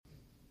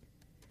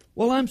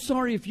Well, I'm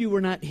sorry if you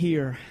were not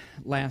here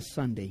last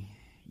Sunday.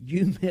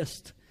 You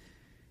missed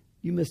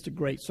a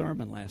great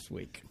sermon last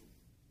week.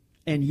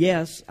 And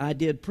yes, I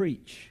did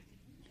preach.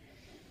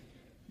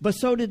 But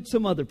so did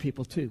some other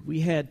people too.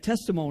 We had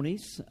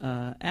testimonies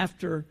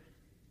after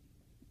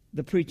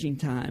the preaching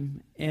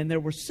time, and there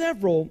were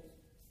several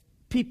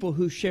people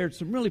who shared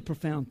some really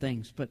profound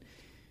things. But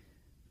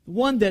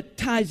one that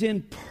ties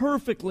in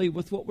perfectly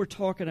with what we're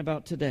talking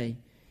about today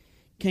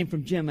came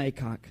from Jim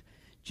Aycock.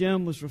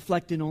 Jim was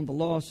reflecting on the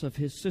loss of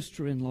his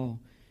sister-in-law,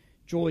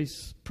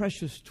 Joy's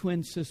precious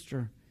twin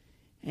sister,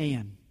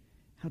 Ann.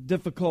 How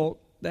difficult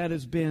that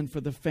has been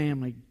for the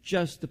family.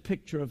 Just the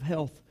picture of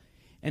health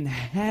and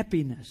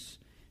happiness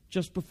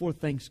just before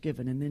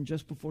Thanksgiving and then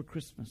just before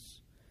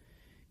Christmas.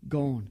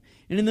 Gone.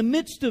 And in the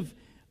midst of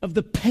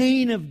the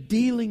pain of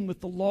dealing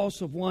with the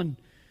loss of one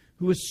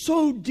who is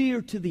so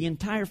dear to the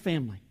entire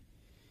family,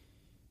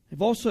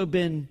 they've also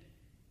been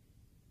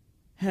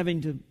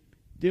having to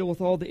deal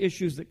with all the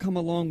issues that come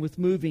along with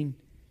moving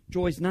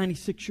Joy's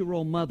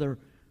 96-year-old mother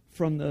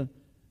from the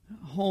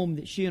home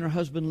that she and her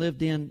husband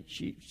lived in.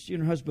 She and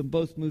her husband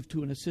both moved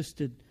to an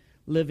assisted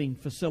living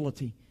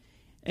facility.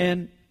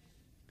 And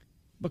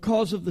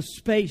because of the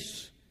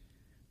space,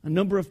 a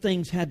number of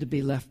things had to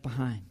be left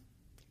behind.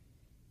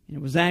 And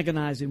it was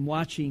agonizing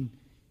watching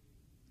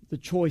the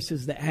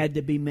choices that had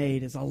to be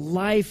made as a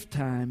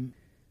lifetime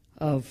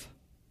of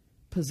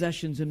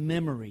possessions and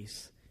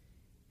memories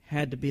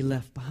had to be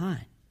left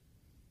behind.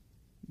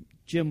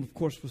 Jim, of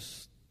course,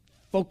 was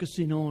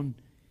focusing on,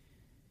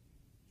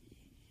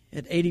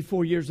 at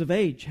 84 years of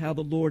age, how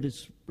the Lord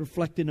is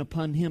reflecting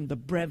upon him the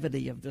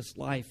brevity of this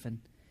life and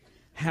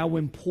how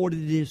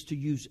important it is to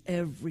use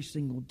every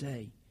single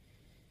day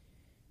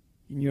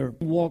in your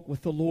walk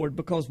with the Lord,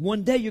 because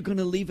one day you're going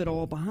to leave it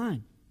all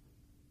behind.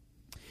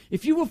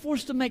 If you were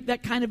forced to make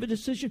that kind of a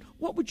decision,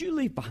 what would you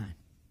leave behind?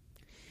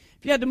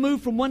 If you had to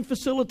move from one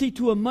facility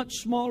to a much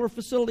smaller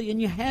facility and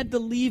you had to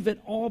leave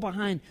it all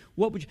behind,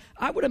 what would you?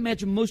 I would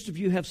imagine most of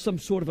you have some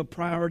sort of a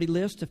priority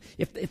list.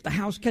 If the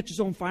house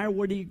catches on fire,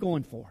 what are you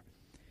going for?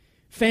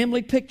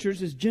 Family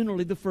pictures is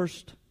generally the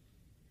first.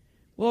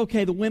 Well,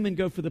 okay, the women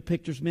go for the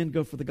pictures, men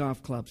go for the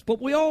golf clubs.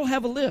 But we all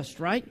have a list,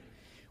 right?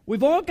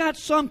 We've all got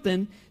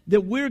something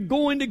that we're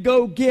going to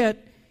go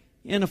get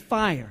in a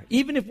fire.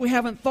 Even if we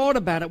haven't thought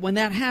about it, when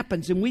that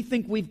happens and we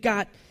think we've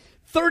got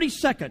 30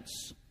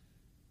 seconds,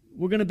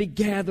 we're going to be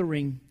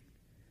gathering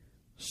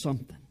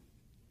something.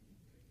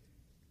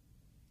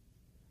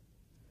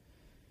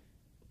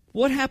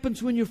 What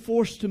happens when you're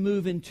forced to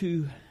move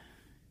into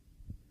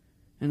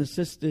an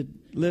assisted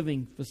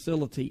living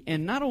facility?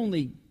 And not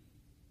only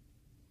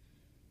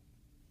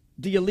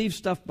do you leave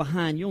stuff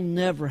behind, you'll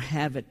never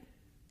have it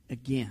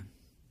again.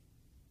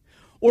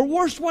 Or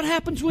worse, what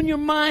happens when your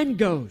mind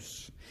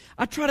goes?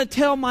 I try to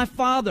tell my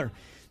father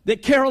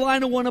that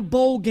Carolina won a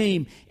bowl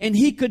game and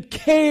he could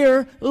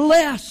care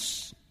less.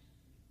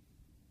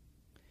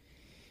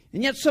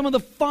 And yet some of the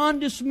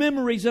fondest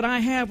memories that I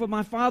have with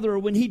my father are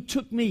when he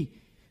took me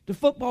to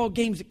football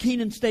games at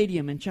Kenan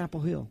Stadium in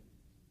Chapel Hill.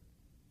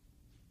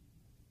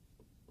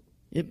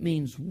 It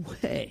means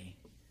way,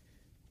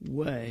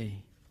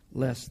 way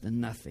less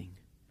than nothing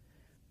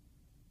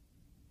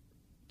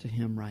to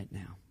him right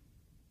now.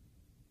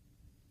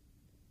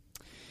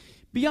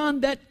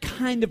 Beyond that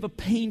kind of a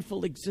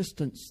painful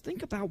existence,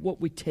 think about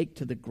what we take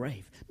to the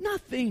grave.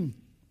 Nothing.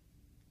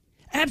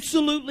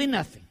 Absolutely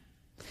nothing.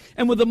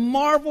 And with the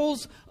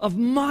marvels of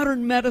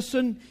modern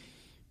medicine,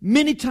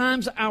 many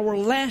times our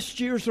last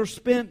years are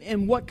spent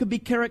in what could be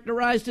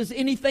characterized as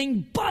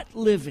anything but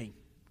living,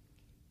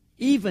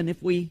 even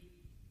if we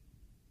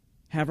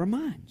have our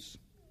minds.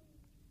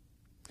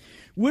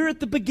 We're at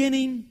the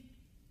beginning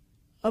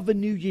of a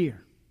new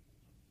year.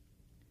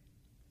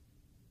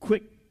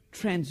 Quick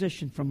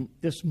transition from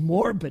this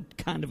morbid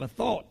kind of a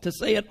thought to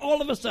say it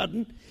all of a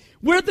sudden.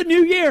 We're at the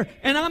new year,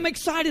 and I'm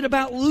excited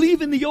about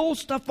leaving the old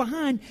stuff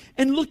behind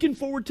and looking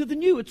forward to the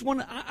new.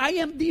 I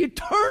am the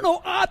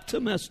eternal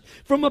optimist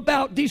from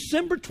about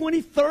December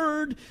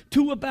 23rd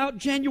to about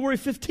January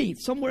 15th,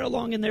 somewhere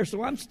along in there.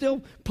 So I'm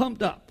still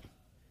pumped up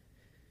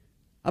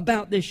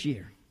about this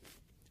year.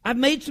 I've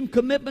made some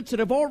commitments that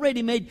have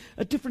already made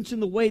a difference in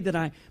the way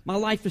that my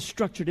life is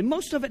structured. And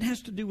most of it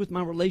has to do with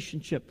my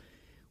relationship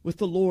with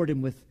the Lord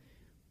and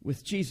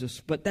with Jesus.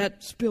 But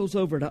that spills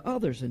over to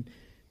others and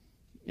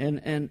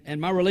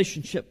my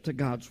relationship to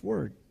God's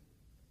Word.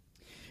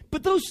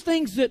 But those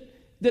things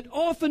that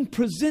often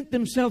present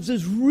themselves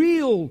as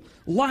real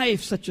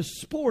life, such as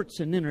sports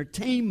and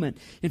entertainment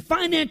and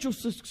financial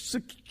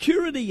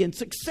security and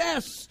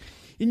success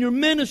in your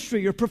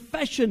ministry or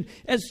profession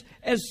as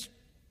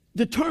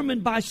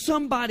determined by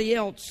somebody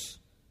else,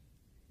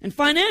 and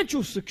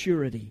financial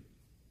security,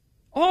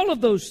 all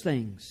of those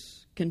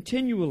things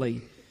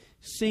continually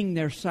sing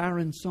their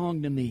siren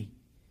song to me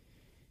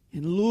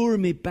and lure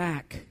me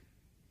back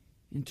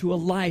into a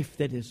life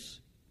that is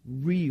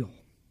real.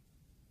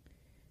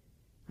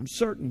 I'm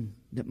certain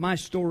that my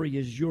story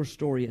is your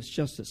story. It's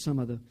just that some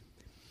of the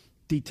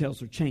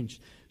details are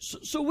changed.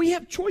 So we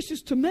have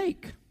choices to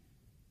make.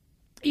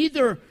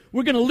 Either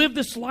we're going to live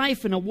this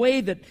life in a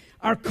way that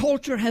our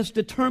culture has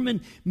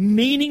determined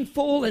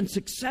meaningful and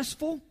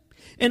successful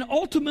and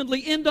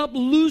ultimately end up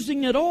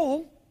losing it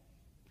all,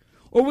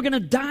 or we're going to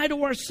die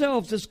to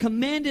ourselves as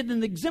commanded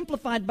and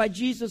exemplified by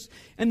Jesus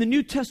and the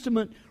New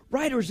Testament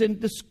writers and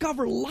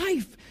discover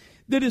life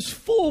that is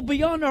full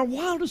beyond our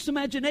wildest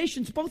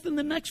imaginations, both in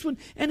the next one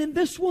and in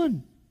this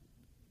one.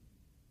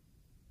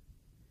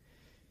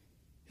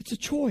 It's a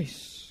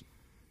choice.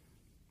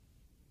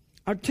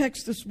 Our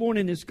text this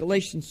morning is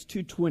Galatians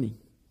 2:20.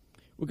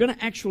 We're going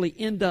to actually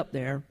end up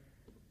there.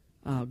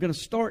 We're going to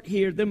start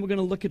here, then we're going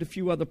to look at a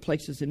few other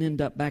places and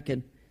end up back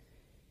in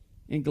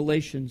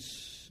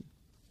Galatians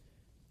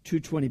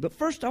 2:20. But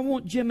first I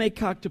want Jim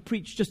Aycock to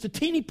preach just a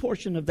teeny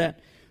portion of that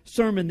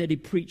sermon that he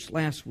preached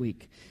last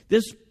week.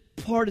 This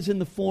part is in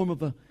the form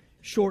of a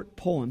short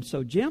poem.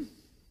 So Jim,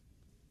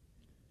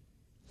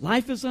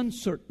 life is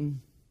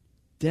uncertain,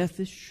 death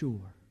is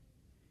sure.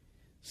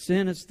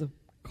 Sin is the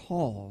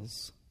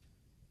cause,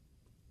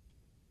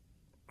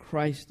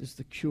 Christ is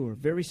the cure.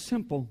 Very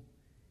simple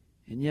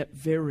and yet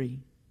very,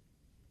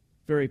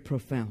 very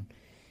profound.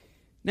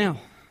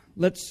 Now,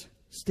 let's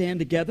stand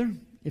together,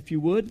 if you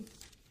would,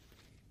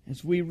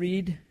 as we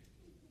read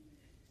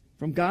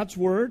from God's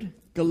Word,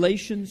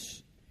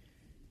 Galatians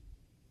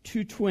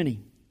 2:20.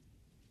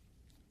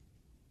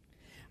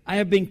 I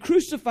have been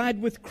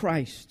crucified with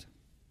Christ.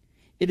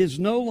 It is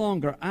no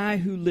longer I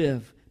who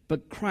live,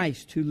 but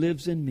Christ who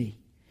lives in me.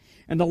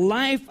 And the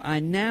life I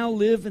now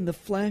live in the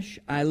flesh,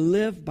 I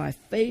live by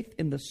faith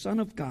in the Son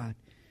of God,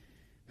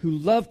 who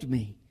loved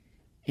me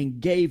and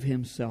gave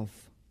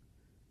himself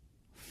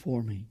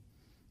for me.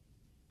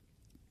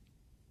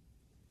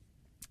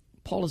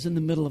 Paul is in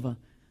the middle of a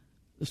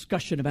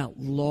discussion about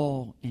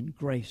law and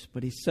grace,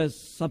 but he says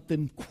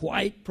something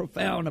quite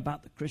profound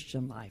about the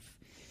Christian life.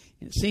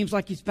 And it seems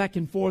like he's back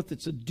and forth.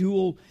 It's a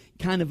dual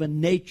kind of a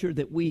nature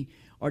that we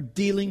are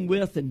dealing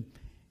with, and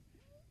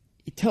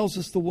it tells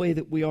us the way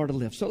that we are to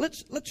live. So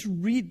let's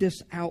read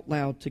this out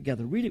loud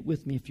together. Read it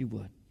with me if you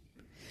would.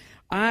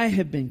 I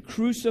have been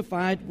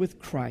crucified with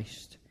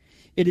Christ.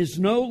 It is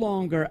no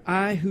longer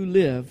I who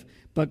live,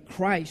 but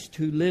Christ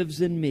who lives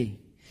in me.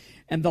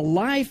 And the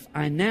life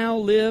I now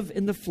live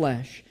in the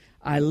flesh,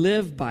 I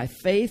live by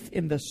faith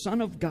in the Son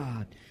of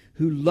God,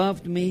 who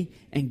loved me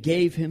and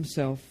gave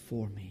himself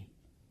for me.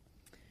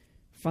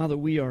 Father,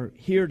 we are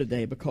here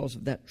today because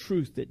of that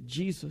truth that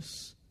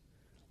Jesus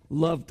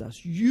loved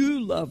us. You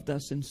loved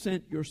us and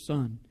sent your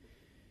Son.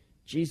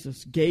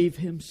 Jesus gave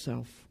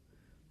himself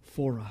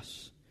for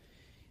us.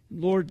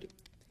 Lord,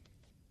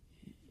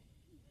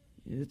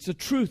 it's a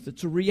truth,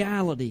 it's a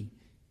reality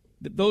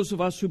that those of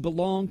us who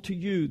belong to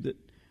you, that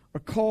are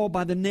called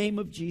by the name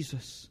of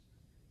Jesus,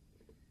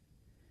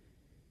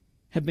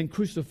 have been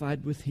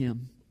crucified with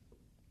him.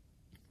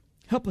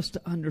 Help us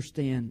to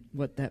understand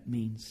what that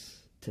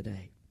means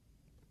today.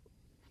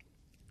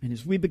 And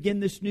as we begin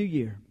this new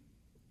year,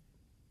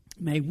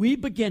 may we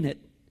begin it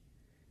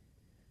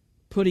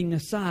putting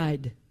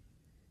aside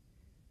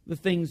the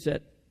things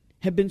that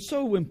have been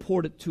so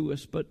important to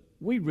us, but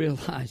we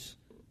realized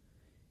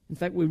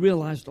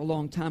a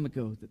long time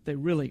ago that they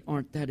really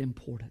aren't that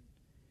important.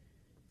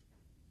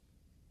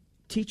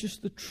 Teach us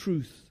the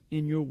truth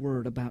in your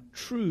word about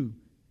true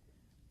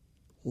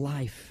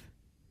life.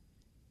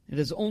 It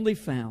is only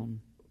found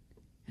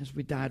as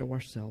we die to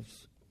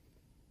ourselves.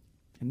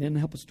 And then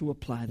help us to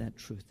apply that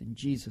truth. In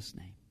Jesus'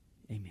 name,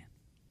 amen.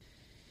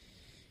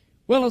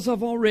 Well, as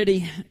I've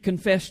already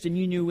confessed, and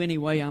you knew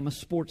anyway, I'm a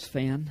sports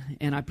fan,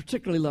 and I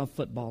particularly love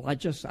football.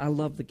 I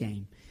love the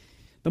game.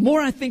 The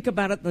more I think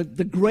about it,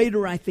 the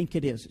greater I think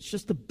it is. It's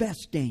just the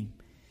best game.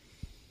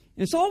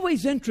 And it's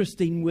always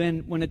interesting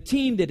when a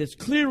team that is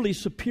clearly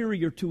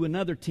superior to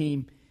another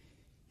team,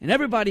 and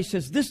everybody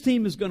says this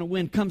team is going to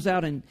win, comes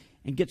out and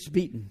gets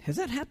beaten. Has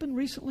that happened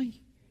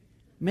recently?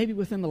 Maybe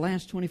within the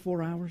last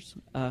 24 hours?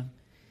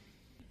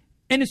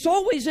 And it's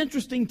always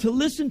interesting to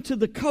listen to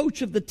the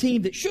coach of the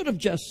team that should have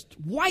just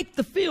wiped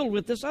the field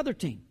with this other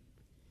team.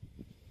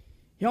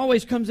 He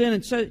always comes in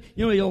and says,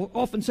 he'll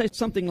often say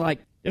something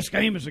like, this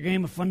game is a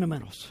game of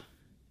fundamentals.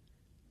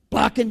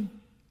 Blocking,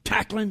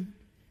 tackling,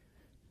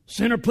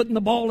 center putting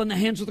the ball in the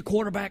hands of the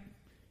quarterback,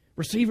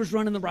 receivers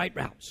running the right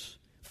routes.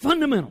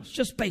 Fundamentals,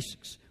 just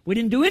basics. We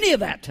didn't do any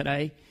of that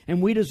today,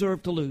 and we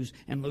deserve to lose,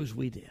 and lose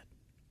we did.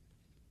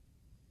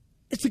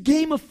 It's a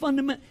game of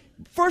fundamentals.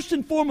 First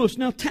and foremost,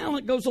 now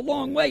talent goes a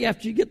long way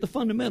after you get the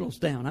fundamentals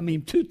down. I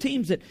mean, two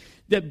teams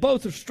that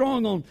both are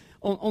strong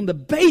on the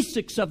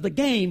basics of the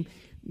game,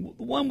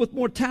 one with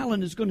more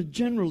talent is going to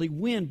generally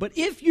win. But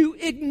if you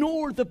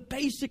ignore the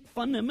basic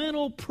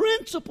fundamental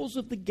principles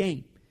of the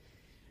game,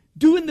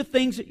 doing the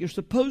things that you're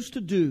supposed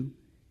to do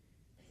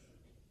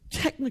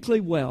technically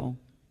well,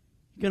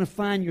 you're going to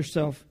find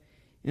yourself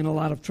in a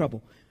lot of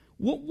trouble.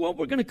 What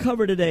we're going to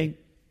cover today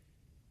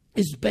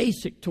is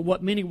basic to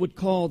what many would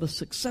call the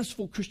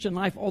successful Christian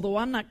life, although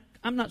I'm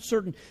not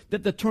certain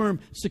that the term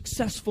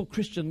successful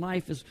Christian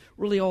life is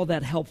really all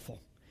that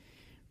helpful.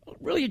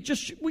 Really,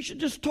 we should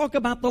just talk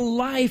about the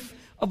life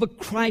of a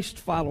Christ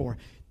follower.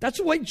 That's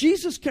the way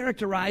Jesus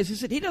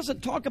characterizes it. He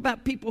doesn't talk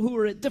about people who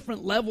are at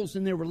different levels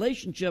in their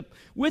relationship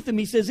with Him.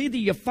 He says, either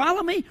you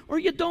follow me or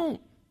you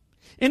don't.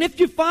 And if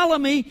you follow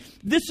me,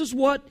 this is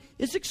what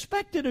is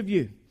expected of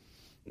you.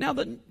 Now,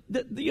 the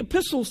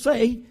epistles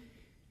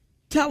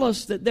tell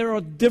us that there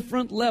are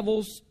different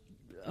levels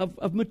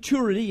of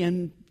maturity,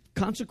 and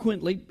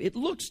consequently, it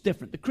looks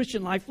different. The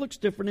Christian life looks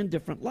different in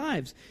different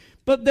lives.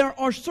 But there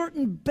are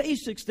certain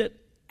basics that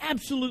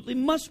absolutely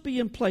must be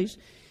in place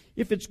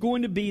if it's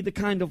going to be the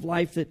kind of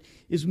life that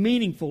is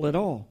meaningful at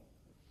all.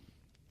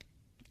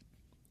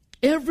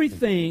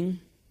 Everything,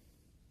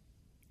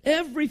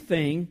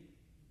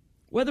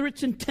 whether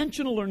it's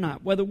intentional or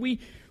not, whether we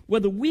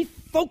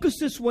focus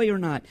this way or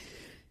not,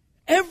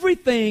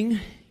 everything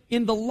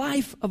in the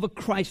life of a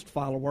Christ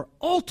follower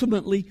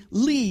ultimately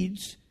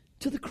leads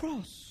to the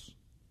cross.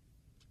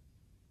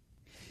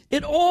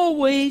 It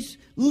always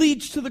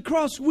leads to the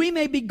cross. We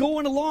may be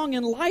going along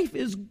and life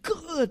is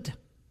good.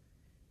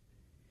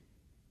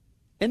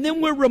 And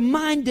then we're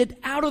reminded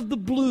out of the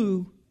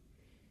blue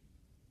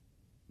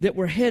that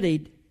we're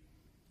headed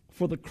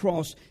for the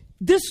cross.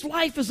 This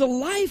life is a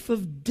life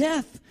of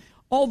death,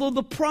 although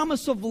the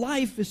promise of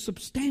life is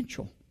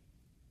substantial.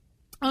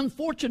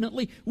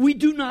 Unfortunately, we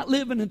do not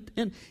live in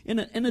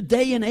a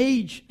day and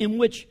age in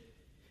which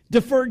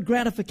deferred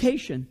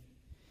gratification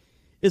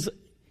is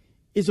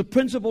a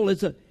principle,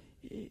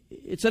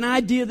 it's an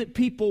idea that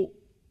people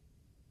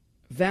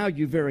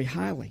value very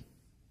highly.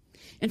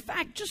 In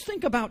fact, just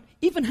think about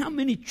even how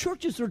many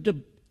churches are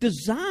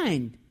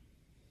designed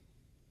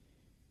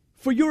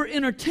for your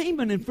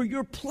entertainment and for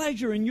your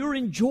pleasure and your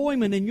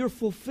enjoyment and your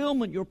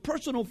fulfillment, your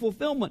personal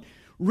fulfillment,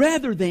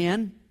 rather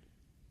than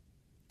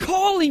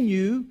calling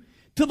you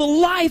to the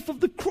life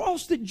of the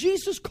cross that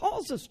Jesus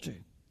calls us to.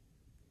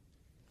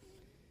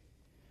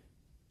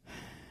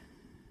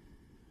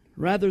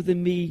 Rather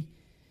than me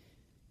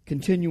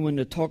continuing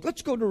to talk,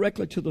 let's go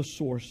directly to the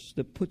source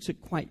that puts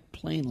it quite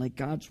plainly,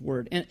 God's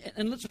Word.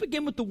 And let's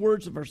begin with the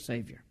words of our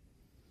Savior.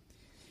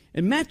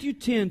 In Matthew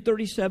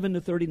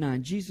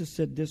 10:37-39, Jesus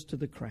said this to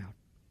the crowd.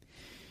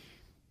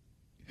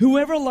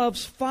 Whoever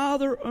loves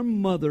father or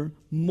mother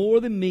more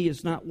than me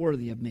is not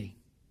worthy of me.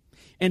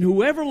 And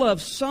whoever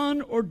loves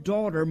son or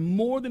daughter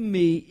more than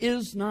me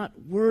is not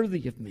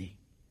worthy of me.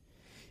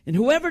 And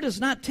whoever does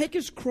not take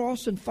his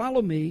cross and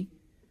follow me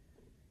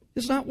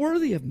is not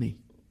worthy of me.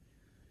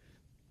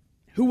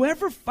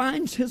 Whoever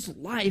finds his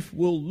life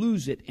will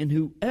lose it, and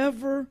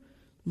whoever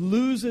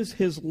loses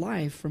his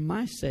life for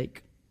my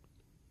sake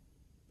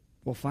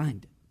will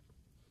find it.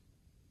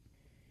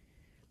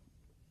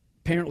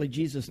 Apparently,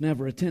 Jesus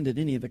never attended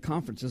any of the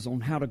conferences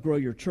on how to grow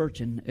your church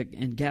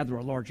and gather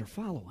a larger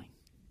following.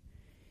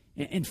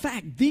 In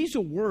fact, these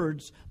are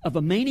words of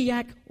a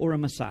maniac or a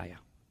Messiah,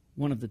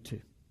 one of the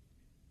two.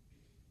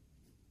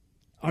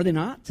 Are they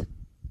not?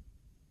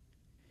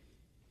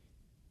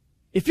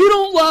 If you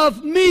don't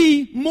love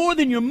me more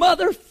than your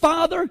mother,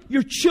 father,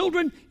 your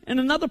children, and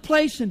another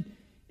place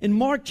in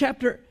Mark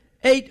chapter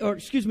 8,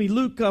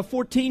 Luke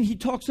 14, he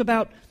talks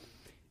about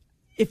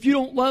if you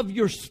don't love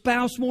your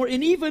spouse more,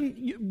 and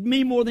even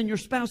me more than your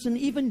spouse, and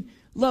even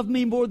love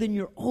me more than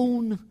your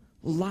own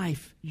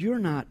life, you're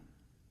not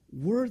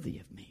worthy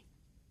of me.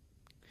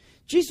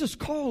 Jesus'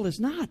 call is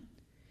not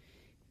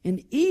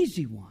an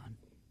easy one.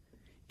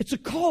 It's a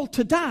call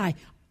to die.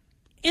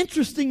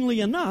 Interestingly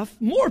enough,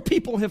 more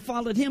people have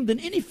followed him than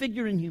any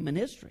figure in human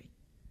history.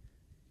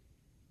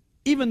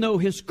 Even though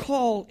his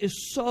call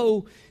is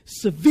so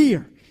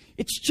severe.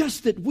 It's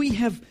just that we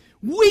have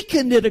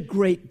weakened it a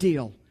great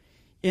deal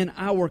in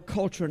our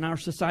culture and our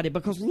society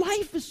because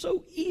life is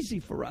so easy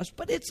for us.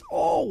 But it's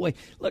always,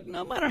 look,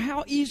 no matter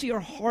how easy or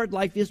hard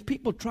life is,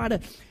 people try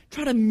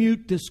to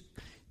mute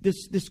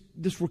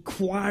this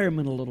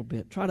requirement a little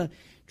bit. Try to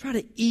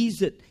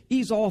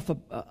ease off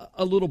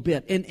a little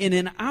bit. And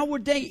in our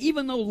day,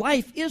 even though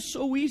life is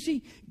so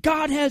easy,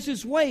 God has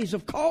his ways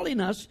of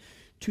calling us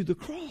to the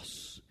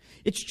cross.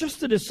 It's just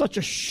that it's such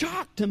a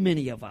shock to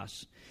many of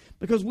us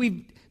because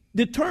we've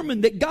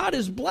determined that God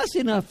is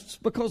blessing us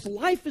because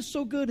life is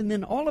so good, and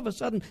then all of a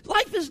sudden,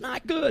 life is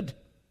not good.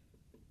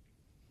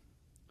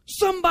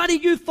 Somebody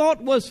you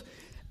thought was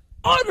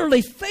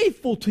utterly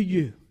faithful to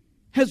you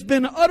has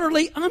been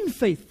utterly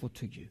unfaithful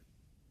to you.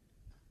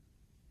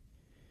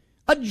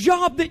 A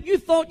job that you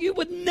thought you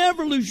would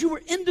never lose, you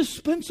were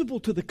indispensable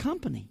to the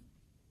company,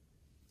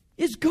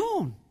 is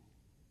gone.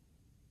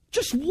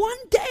 Just one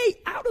day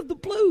out of the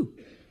blue.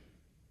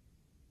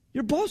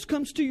 Your boss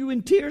comes to you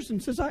in tears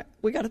and says,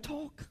 we got to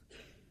talk.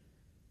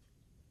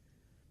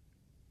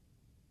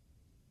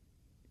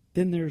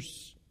 Then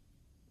there's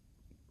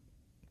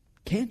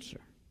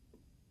cancer,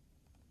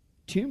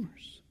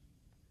 tumors.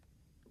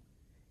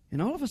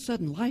 And all of a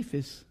sudden, life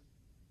is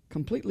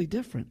completely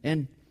different.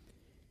 And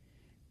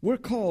we're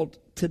called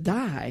to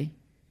die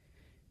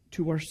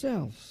to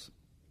ourselves.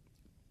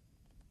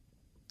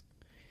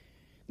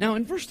 Now,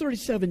 in verse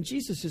 37,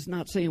 Jesus is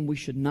not saying we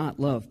should not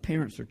love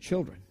parents or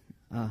children,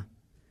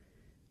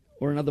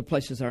 or in other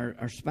places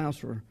our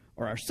spouse or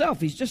ourselves.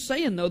 He's just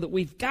saying, though, that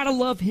we've got to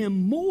love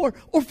him more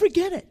or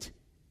forget it.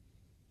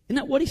 Isn't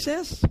that what he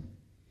says?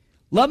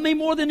 Love me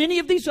more than any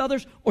of these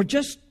others, or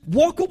just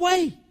walk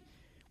away.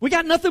 We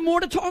got nothing more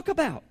to talk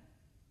about.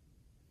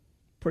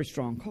 Pretty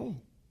strong call.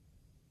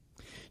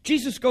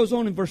 Jesus goes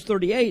on in verse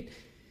 38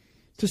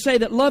 to say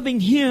that loving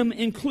Him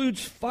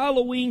includes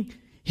following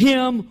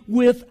Him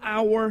with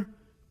our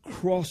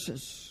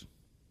crosses.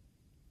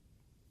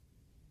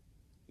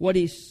 What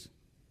He's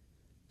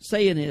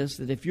saying is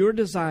that if your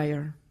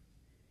desire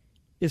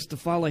is to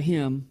follow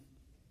Him,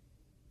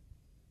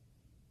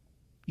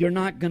 you're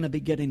not going to be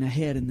getting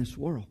ahead in this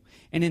world.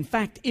 And in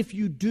fact, if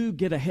you do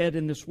get ahead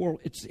in this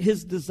world, it's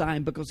His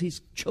design because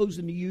He's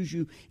chosen to use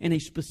you in a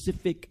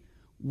specific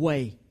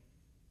way.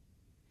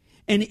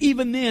 And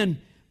even then,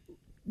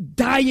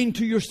 dying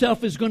to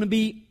yourself is going to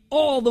be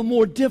all the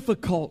more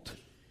difficult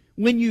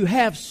when you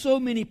have so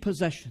many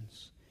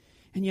possessions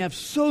and you have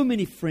so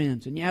many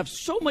friends and you have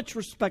so much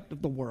respect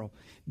of the world.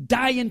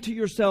 Dying to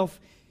yourself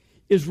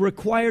is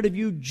required of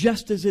you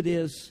just as it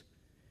is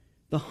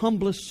the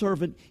humblest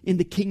servant in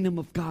the kingdom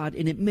of God,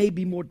 and it may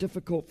be more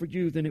difficult for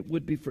you than it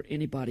would be for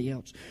anybody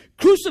else.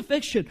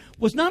 Crucifixion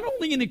was not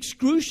only an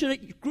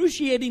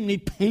excruciatingly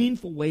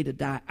painful way to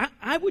die.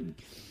 I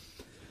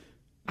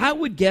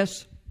would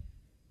guess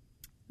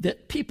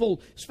that people,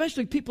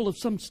 especially people of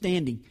some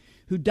standing,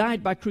 who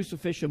died by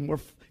crucifixion were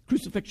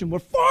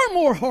far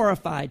more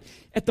horrified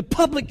at the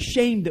public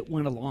shame that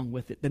went along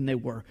with it than they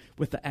were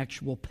with the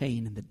actual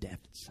pain and the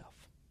death itself.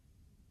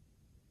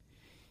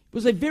 It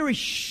was a very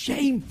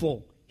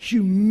shameful,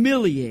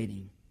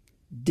 humiliating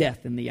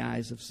death in the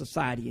eyes of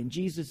society. And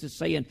Jesus is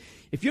saying,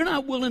 if you're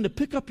not willing to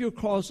pick up your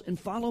cross and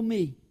follow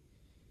me,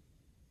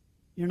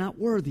 you're not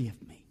worthy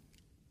of me.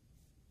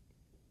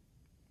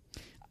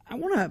 I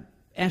want to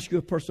ask you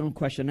a personal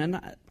question, and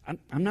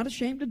I'm not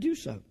ashamed to do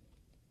so.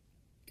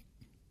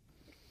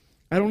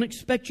 I don't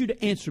expect you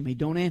to answer me.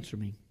 Don't answer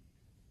me.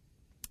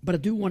 But I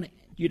do want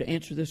you to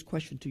answer this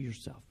question to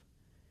yourself.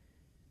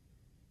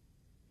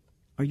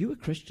 Are you a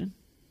Christian?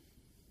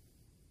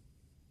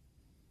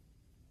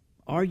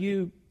 Are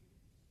you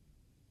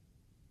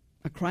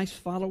a Christ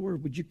follower?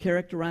 Would you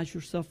characterize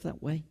yourself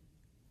that way?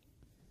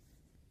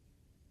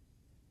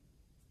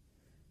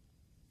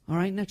 All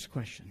right, next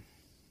question.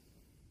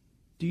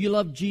 Do you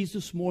love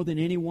Jesus more than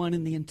anyone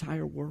in the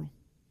entire world?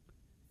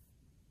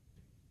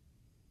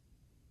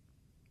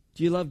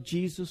 Do you love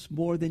Jesus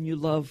more than you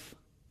love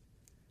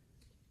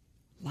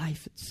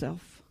life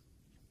itself?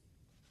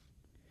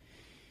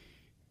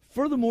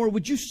 Furthermore,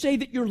 would you say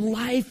that your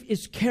life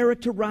is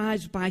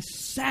characterized by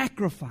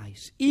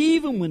sacrifice,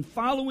 even when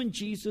following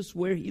Jesus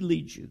where He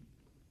leads you?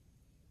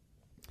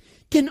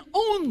 Can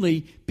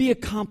only be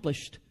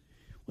accomplished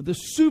with a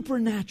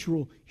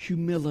supernatural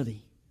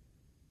humility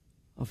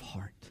of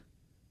heart.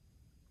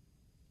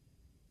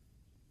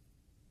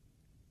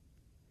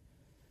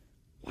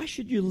 Why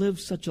should you live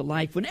such a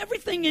life when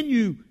everything in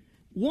you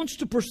wants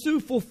to pursue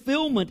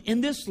fulfillment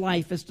in this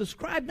life as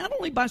described not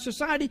only by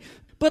society,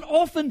 but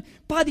often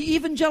by the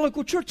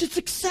evangelical church? It's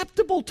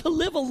acceptable to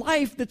live a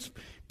life that's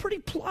pretty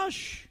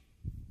plush,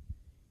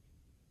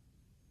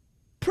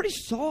 pretty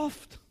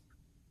soft.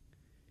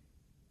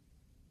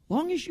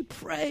 Long as you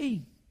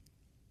pray,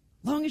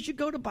 long as you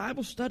go to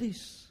Bible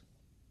studies.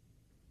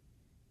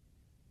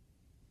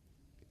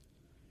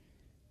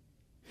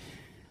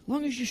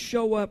 Long as you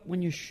show up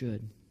when you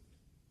should.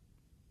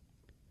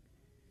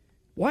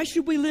 Why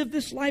should we live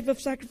this life of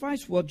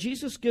sacrifice? Well,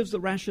 Jesus gives the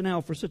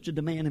rationale for such a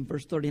demand in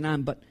verse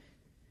 39, but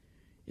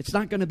it's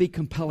not going to be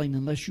compelling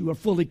unless you are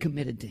fully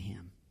committed to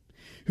Him.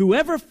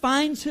 Whoever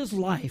finds his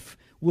life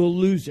will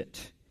lose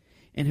it,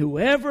 and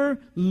whoever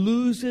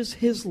loses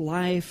his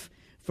life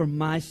for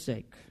my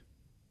sake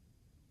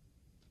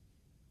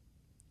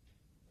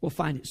will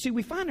find it. See,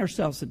 we find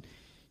ourselves, and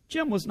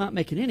Jim was not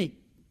making any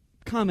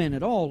comment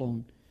at all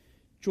on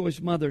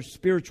Joy's mother's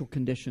spiritual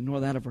condition, nor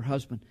that of her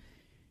husband.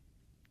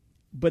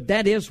 But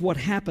that is what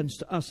happens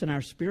to us in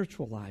our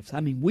spiritual lives. I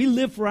mean, we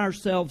live for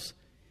ourselves,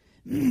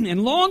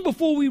 and long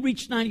before we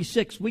reach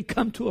 96, we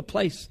come to a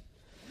place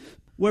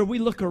where we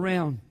look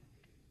around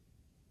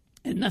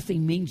and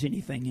nothing means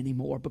anything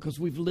anymore because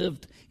we've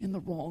lived in the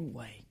wrong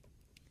way.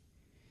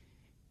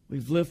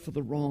 We've lived for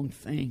the wrong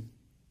thing.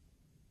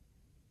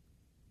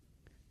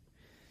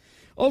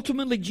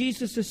 Ultimately,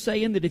 Jesus is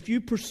saying that if you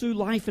pursue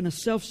life in a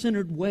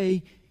self-centered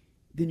way,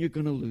 then you're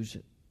going to lose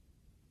it.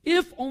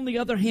 If, on the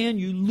other hand,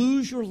 you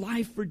lose your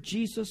life for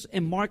Jesus,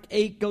 and Mark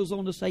 8 goes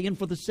on to say, and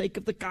for the sake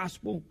of the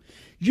gospel,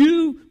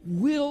 you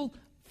will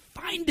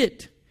find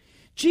it.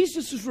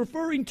 Jesus is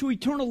referring to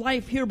eternal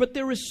life here, but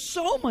there is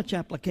so much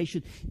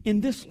application in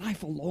this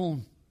life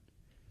alone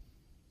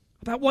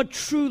about what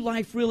true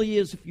life really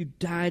is if you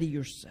die to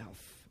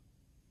yourself.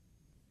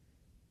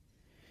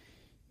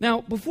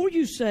 Now, before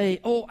you say,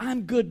 oh,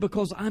 I'm good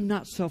because I'm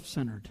not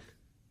self-centered,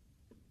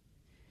 I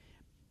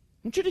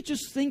want you to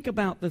just think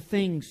about the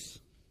things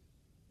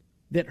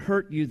that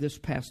hurt you this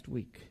past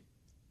week.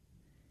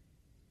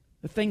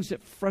 The things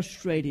that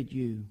frustrated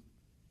you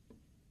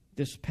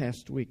this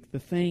past week. The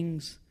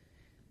things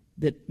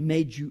that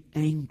made you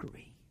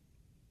angry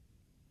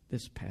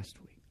this past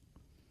week.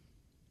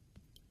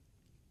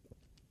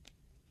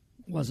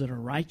 Was it a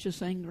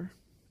righteous anger?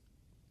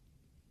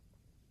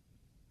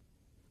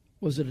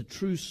 Was it a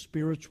true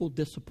spiritual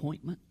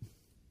disappointment?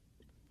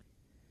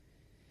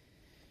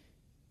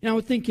 Now, I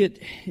would think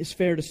it is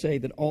fair to say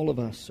that all of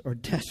us are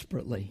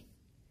desperately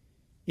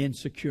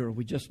insecure.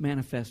 We just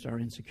manifest our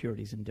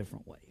insecurities in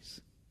different ways.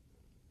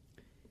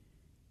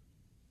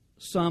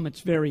 Some,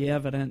 it's very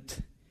evident,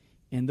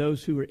 and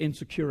those who are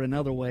insecure in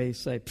other ways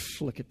say,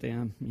 look at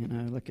them,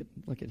 look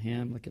at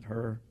him, look at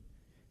her.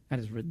 That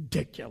is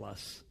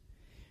ridiculous.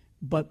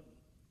 But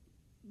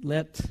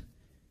let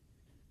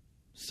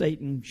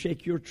Satan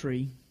shake your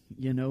tree,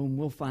 and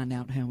we'll find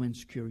out how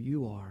insecure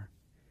you are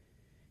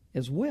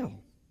as well.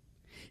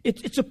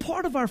 It's a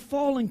part of our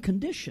fallen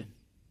condition.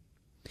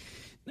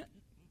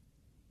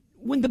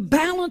 When the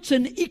balance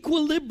and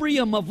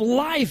equilibrium of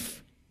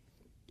life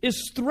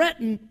is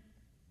threatened,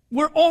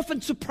 we're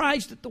often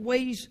surprised at the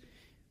ways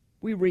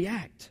we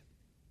react.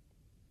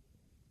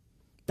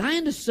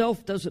 Dying to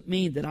self doesn't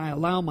mean that I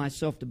allow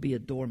myself to be a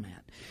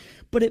doormat.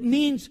 But it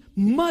means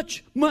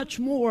much, much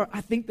more,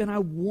 I think, than I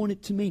want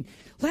it to mean.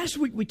 Last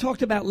week we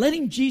talked about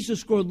letting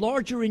Jesus grow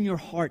larger in your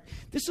heart.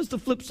 This is the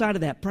flip side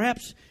of that.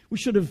 Perhaps we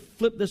should have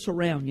flipped this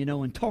around,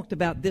 and talked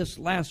about this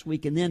last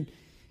week and then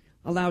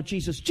allowed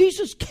Jesus.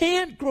 Jesus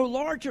can't grow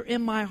larger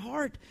in my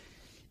heart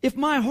if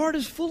my heart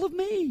is full of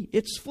me.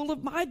 It's full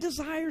of my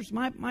desires,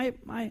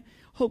 my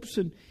hopes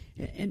and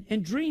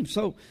dreams.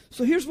 So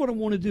here's what I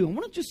want to do. I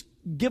want to just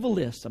give a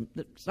list.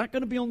 It's not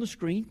going to be on the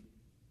screen.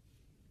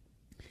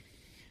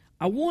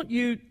 I want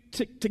you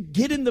to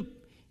get in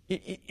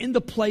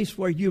the place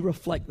where you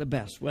reflect the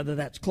best, whether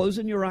that's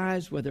closing your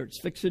eyes, whether it's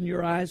fixing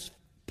your eyes.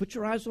 Put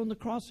your eyes on the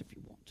cross if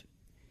you want to.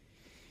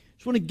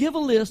 Just want to give a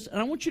list,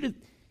 and I want you to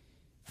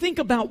think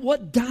about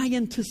what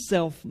dying to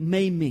self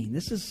may mean.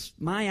 This is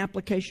my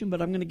application, but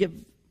I'm going to give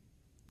a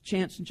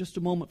chance in just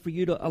a moment for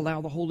you to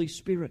allow the Holy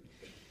Spirit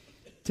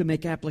to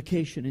make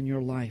application in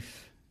your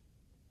life.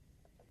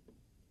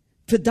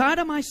 To die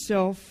to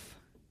myself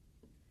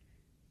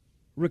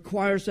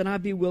requires that I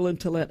be willing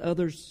to let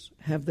others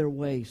have their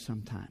way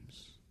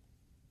sometimes.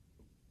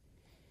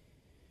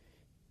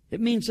 It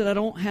means that I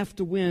don't have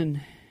to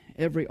win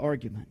every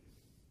argument.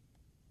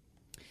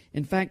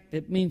 In fact,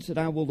 it means that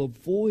I will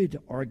avoid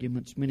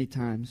arguments many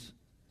times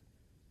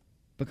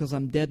because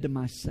I'm dead to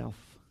myself.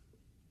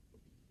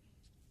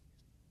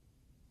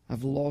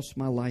 I've lost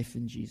my life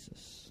in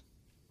Jesus.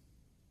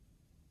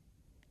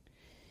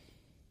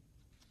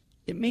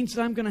 It means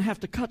that I'm going to have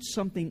to cut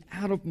something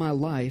out of my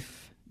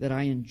life that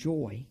I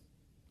enjoy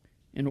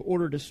in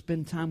order to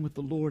spend time with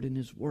the Lord in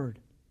His Word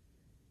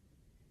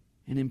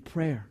and in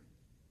prayer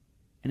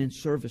and in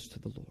service to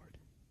the Lord.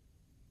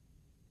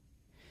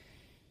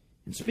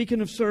 And speaking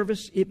of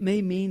service, it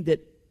may mean that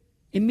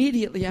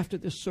immediately after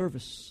this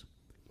service,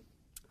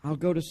 I'll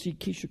go to see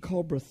Keisha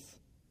Culbreth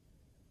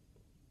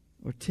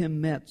or Tim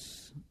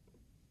Metz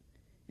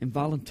and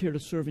volunteer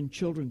to serve in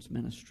children's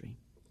ministry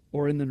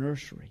or in the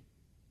nursery.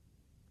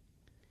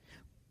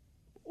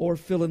 Or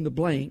fill in the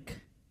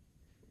blank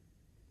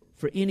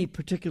for any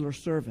particular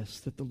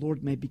service that the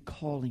Lord may be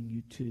calling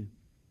you to.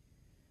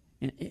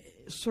 And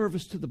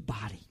service to the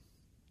body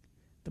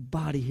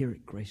here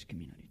at Grace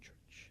Community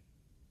Church.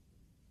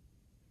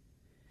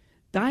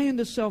 Dying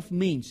to self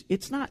means,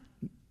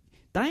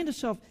 dying to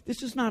self,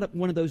 this is not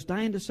one of those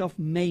dying to self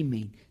may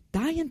mean.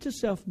 Dying to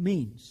self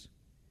means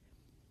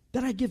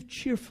that I give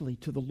cheerfully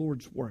to the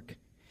Lord's work,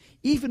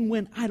 even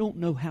when I don't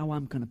know how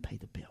I'm going to pay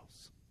the bills.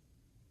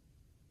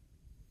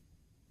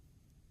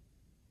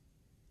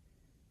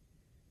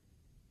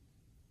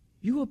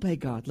 You obey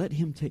God. Let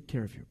Him take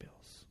care of your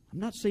bills. I'm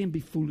not saying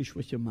be foolish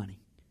with your money.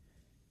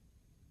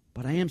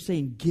 But I am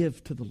saying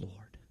give to the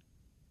Lord,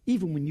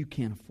 even when you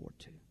can't afford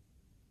to.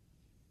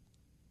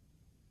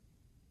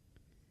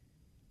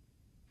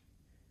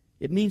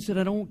 It means that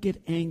I don't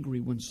get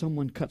angry when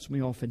someone cuts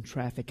me off in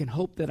traffic and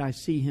hope that I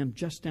see him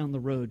just down the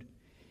road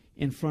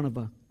in front of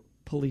a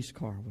police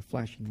car with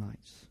flashing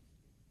lights.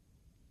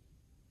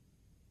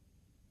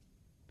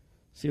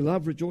 See,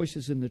 love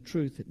rejoices in the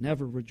truth. It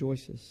never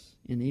rejoices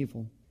in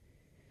evil.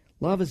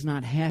 Love is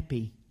not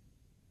happy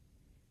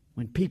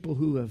when people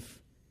who have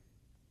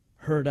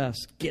hurt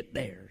us get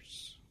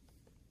theirs.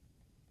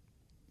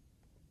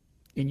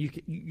 And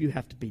you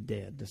have to be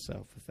dead to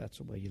self if that's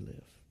the way you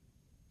live.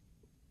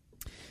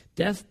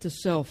 Death to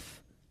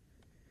self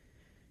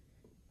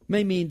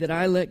may mean that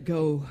I let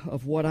go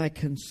of what I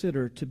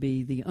consider to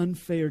be the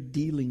unfair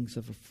dealings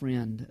of a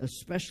friend,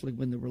 especially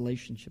when the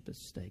relationship is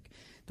at stake.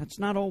 That's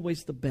not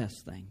always the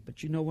best thing,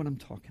 but you know what I'm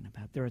talking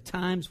about. There are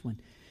times when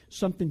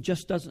something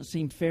just doesn't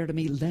seem fair to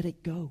me. Let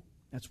it go.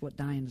 That's what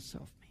dying to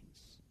self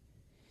means.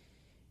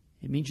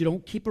 It means you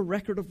don't keep a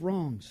record of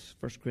wrongs,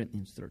 1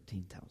 Corinthians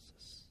 13 tells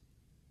us.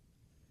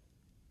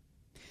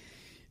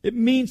 It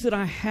means that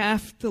I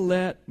have to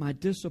let my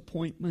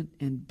disappointment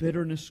and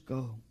bitterness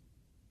go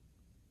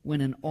when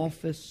an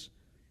office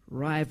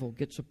rival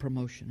gets a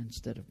promotion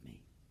instead of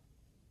me.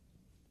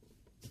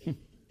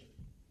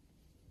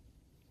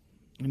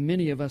 And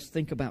many of us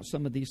think about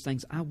some of these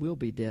things. I will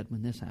be dead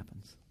when this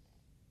happens.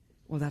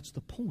 Well, that's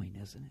the point,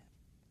 isn't it?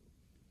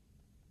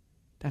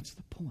 That's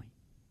the point.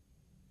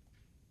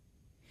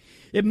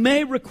 It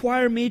may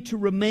require me to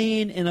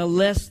remain in a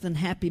less than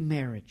happy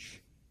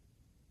marriage,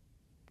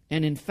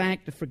 and in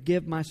fact to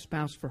forgive my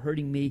spouse for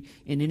hurting me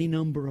in any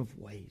number of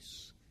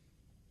ways.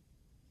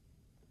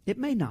 It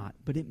may not,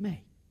 but it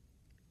may.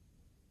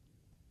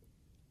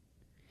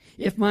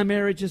 If my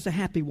marriage is a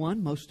happy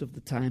one, most of the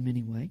time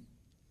anyway,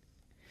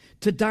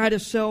 to die to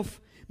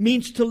self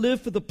means to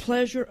live for the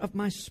pleasure of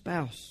my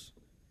spouse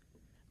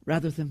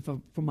rather than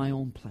for my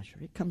own pleasure.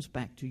 It comes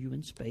back to you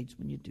in spades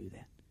when you do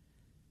that.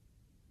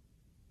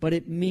 But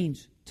it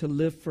means to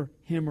live for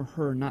him or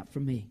her, not for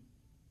me.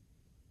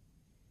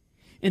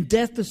 And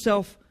death to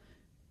self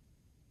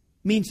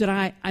means that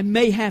I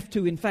may have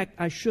to, in fact,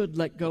 I should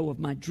let go of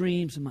my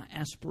dreams and my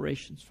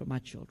aspirations for my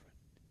children.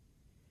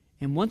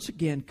 And once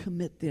again,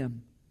 commit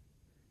them,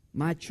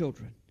 my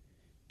children,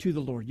 to the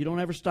Lord. You don't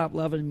ever stop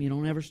loving them. You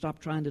don't ever stop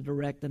trying to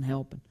direct and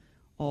help and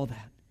all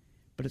that.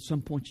 But at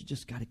some point, you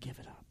just got to give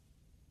it up.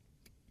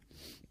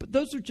 But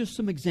those are just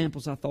some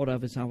examples I thought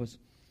of as I was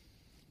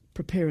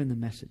preparing the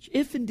message.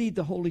 If indeed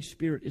the Holy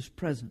Spirit is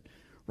present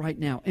right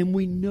now, and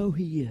we know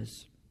He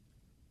is,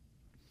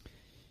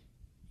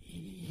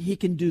 He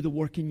can do the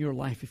work in your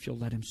life if you'll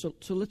let Him. So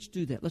let's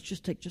do that. Let's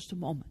just take just a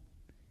moment.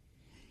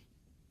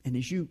 And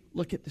as you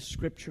look at the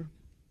Scripture,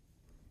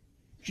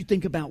 as you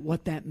think about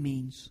what that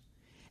means,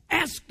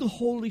 ask the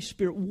Holy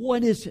Spirit,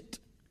 what is it?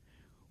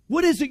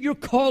 What is it you're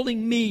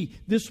calling me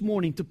this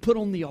morning to put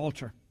on the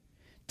altar,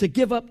 to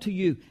give up to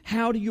you?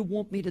 How do you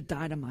want me to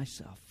die to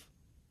myself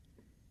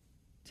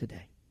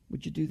today?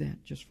 Would you do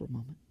that just for a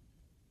moment?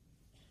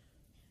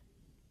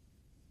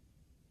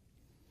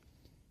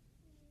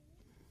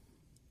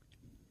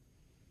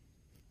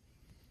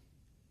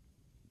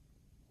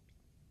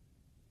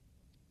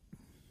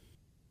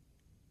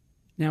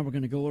 Now we're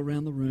going to go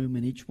around the room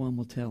and each one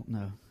will tell. No,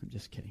 I'm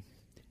just kidding.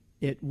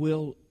 It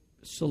will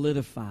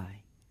solidify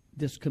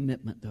this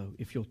commitment, though,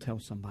 if you'll tell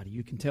somebody.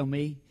 You can tell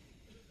me.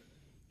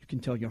 You can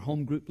tell your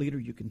home group leader.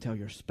 You can tell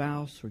your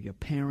spouse or your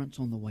parents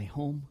on the way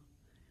home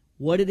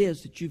what it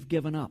is that you've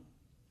given up.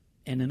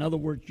 And in other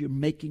words, you're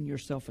making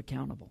yourself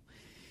accountable.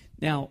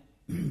 Now,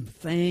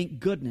 thank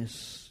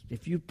goodness,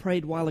 if you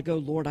prayed a while ago,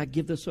 Lord, I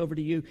give this over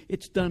to you,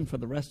 it's done for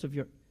the rest of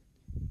your...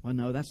 Well,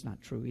 no, that's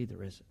not true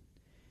either, is it?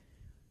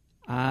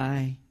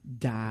 I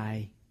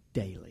die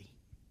daily.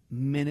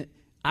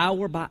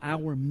 Hour by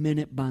hour,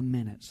 minute by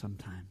minute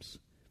sometimes.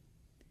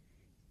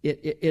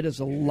 It is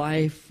a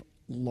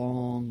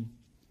lifelong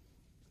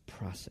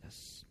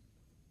process.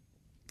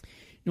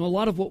 You know, a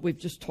lot of what we've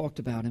just talked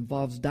about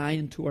involves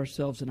dying to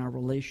ourselves and our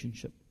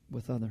relationship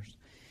with others.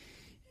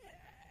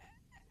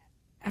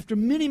 After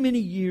many, many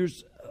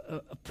years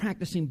of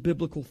practicing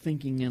biblical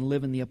thinking and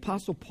living, the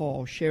Apostle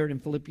Paul shared in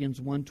Philippians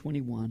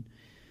 1:21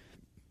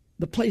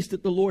 the place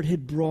that the Lord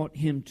had brought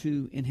him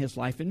to in his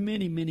life. And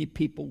many, many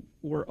people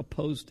were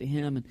opposed to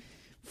him, and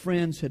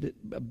friends had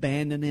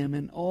abandoned him,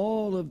 and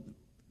all of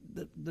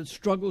the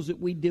struggles that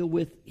we deal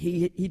with,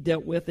 he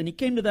dealt with. And he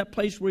came to that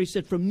place where he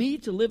said, for me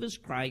to live is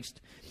Christ,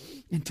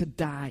 and to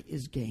die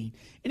is gain.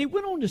 And he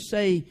went on to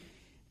say,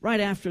 right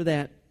after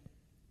that,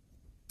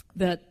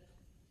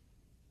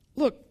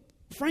 look,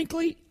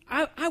 frankly,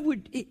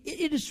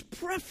 it is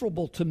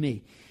preferable to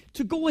me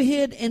to go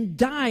ahead and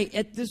die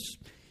at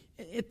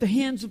the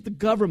hands of the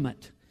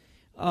government.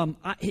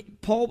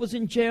 Paul was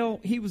in jail.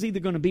 He was either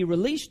going to be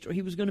released or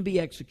he was going to be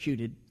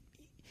executed.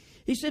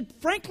 He said,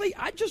 frankly,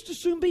 I'd just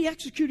as soon be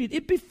executed.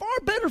 It'd be far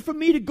better for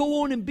me to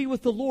go on and be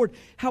with the Lord.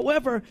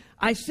 However,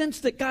 I sense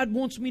that God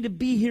wants me to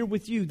be here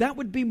with you. That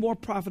would be more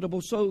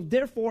profitable. So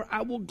therefore,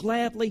 I will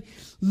gladly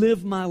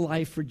live my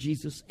life for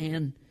Jesus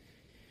and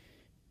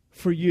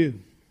for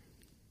you.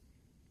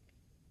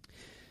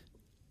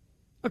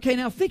 Okay,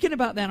 now thinking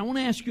about that, I want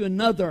to ask you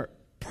another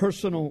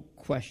personal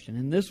question,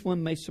 and this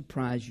one may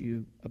surprise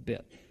you a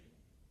bit.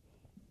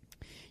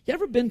 You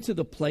ever been to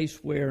the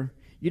place where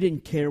you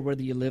didn't care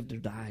whether you lived or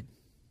died?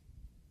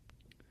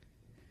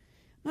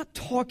 I'm not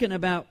talking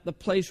about the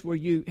place where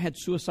you had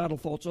suicidal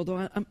thoughts,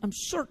 although I'm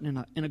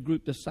certain in a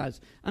group this size,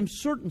 I'm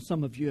certain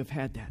some of you have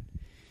had that.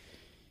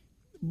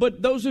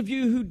 But those of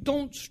you who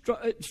don't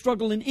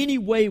struggle in any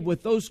way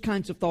with those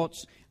kinds of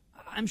thoughts,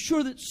 I'm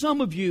sure that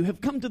some of you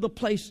have come to the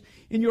place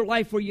in your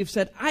life where you've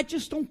said, I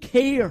just don't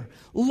care.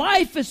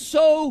 Life is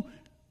so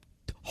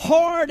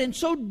hard and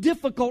so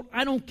difficult,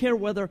 I don't care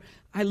whether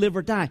I live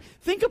or die.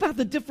 Think about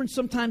the difference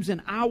sometimes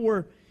in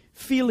our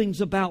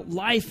feelings about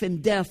life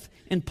and death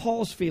and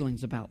Paul's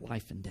feelings about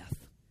life and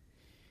death.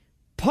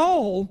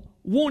 Paul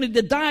wanted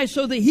to die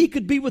so that he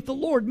could be with the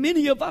Lord.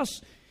 Many of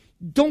us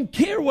don't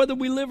care whether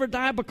we live or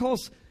die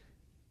because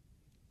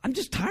I'm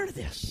just tired of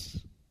this.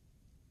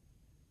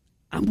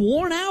 I'm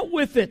worn out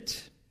with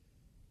it.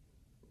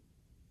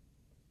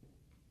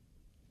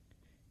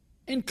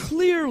 And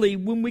clearly,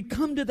 when we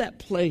come to that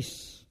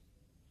place,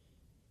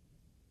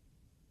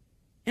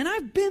 and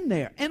I've been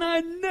there, and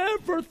I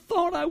never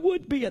thought I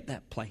would be at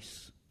that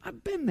place.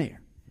 I've been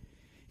there.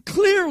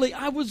 Clearly,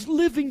 I was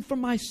living for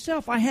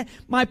myself. I had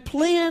my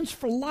plans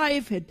for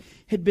life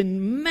had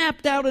been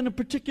mapped out in a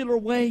particular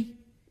way.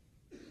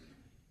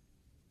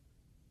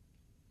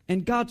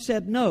 And God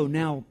said no.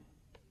 Now,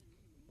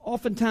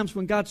 oftentimes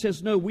when God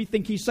says no, we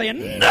think He's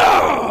saying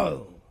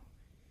no.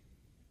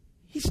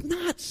 He's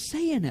not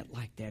saying it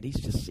like that.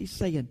 He's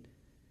saying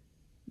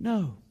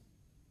no.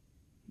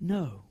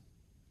 No.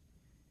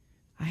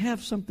 I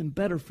have something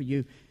better for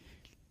you.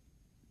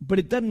 But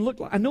it doesn't look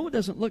like, I know it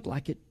doesn't look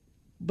like it,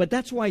 but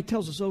that's why He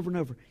tells us over and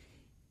over.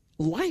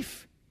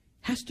 Life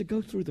has to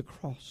go through the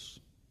cross.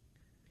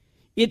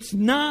 It's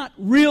not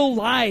real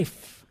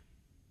life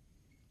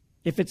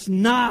if it's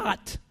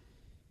not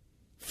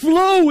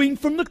flowing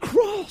from the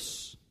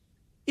cross.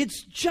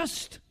 It's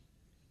just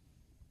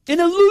an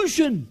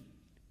illusion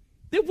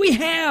that we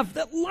have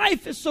that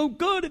life is so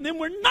good and then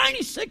we're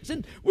 96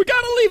 and we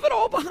got to leave it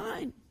all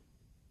behind.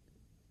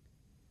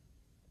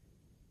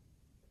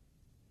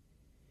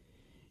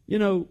 You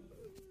know,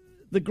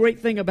 the great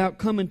thing about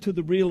coming to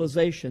the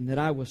realization that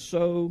I was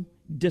so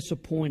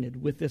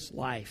disappointed with this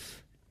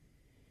life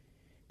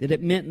that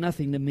it meant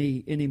nothing to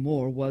me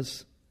anymore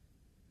was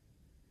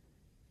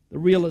the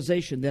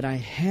realization that I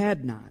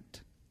had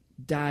not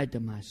died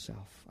to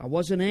myself. I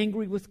wasn't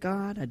angry with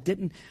God. I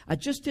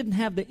just didn't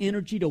have the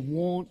energy to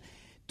want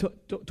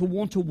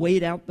to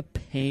wait out the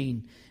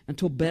pain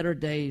until better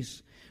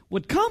days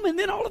would come. And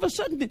then all of a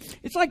sudden,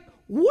 it's like,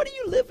 what are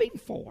you living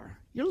for?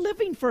 You're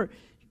living for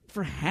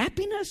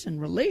happiness and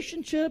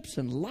relationships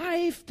and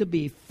life to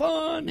be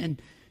fun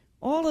and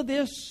all of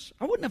this.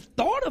 I wouldn't have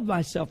thought of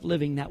myself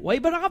living that way,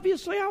 but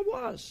obviously I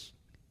was.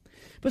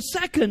 But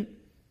second,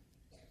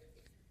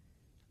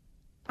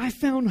 I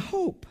found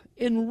hope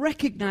in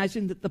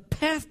recognizing that the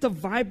path to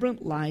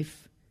vibrant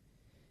life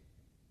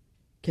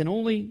can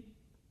only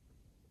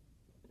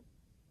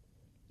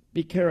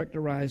be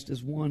characterized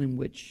as one in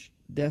which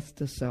death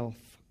to self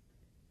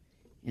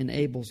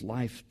enables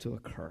life to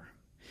occur.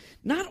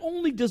 Not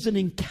only does an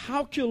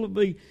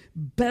incalculably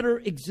better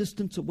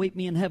existence await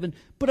me in heaven,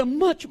 but a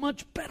much,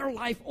 much better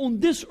life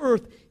on this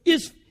earth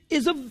is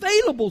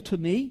available to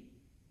me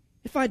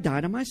if I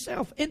die to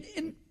myself.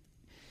 And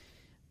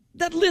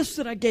that list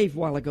that I gave a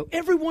while ago,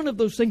 every one of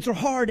those things are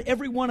hard.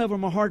 Every one of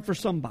them are hard for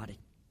somebody.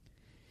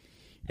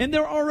 And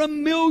there are a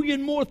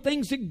million more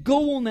things that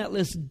go on that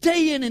list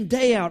day in and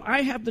day out.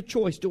 I have the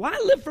choice. Do I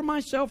live for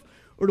myself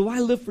or do I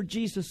live for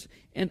Jesus?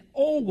 And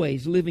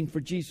always living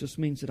for Jesus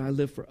means that I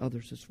live for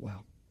others as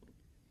well.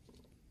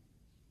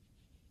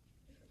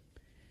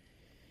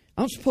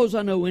 I don't suppose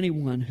I know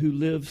anyone who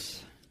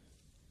lives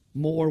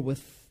more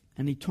with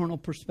an eternal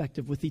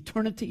perspective, with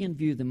eternity in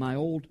view, than my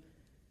old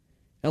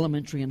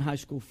elementary and high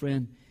school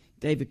friend,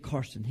 David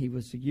Carson. He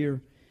was a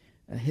year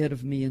ahead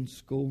of me in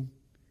school.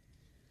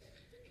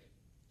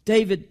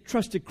 David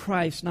trusted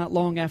Christ not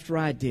long after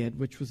I did,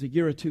 which was a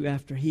year or two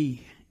after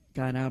he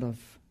got out of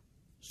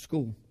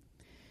school.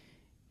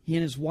 He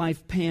and his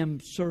wife, Pam,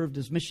 served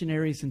as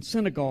missionaries in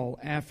Senegal,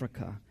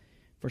 Africa,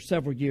 for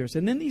several years.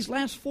 And then these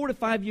last 4 to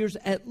 5 years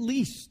at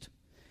least,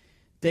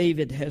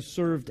 David has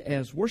served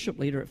as worship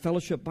leader at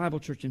Fellowship Bible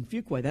Church in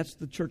Fuquay. That's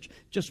the church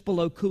just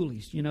below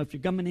Cooley's. You know, if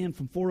you're coming in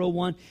from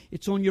 401,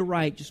 it's on your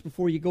right, just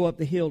before you go up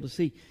the hill to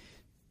see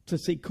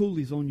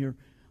Cooley's on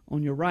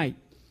your right.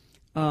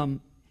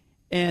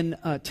 And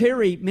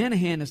Terry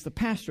Manahan is the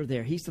pastor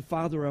there. He's the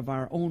father of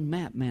our own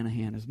Matt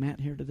Manahan. Is Matt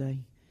here today?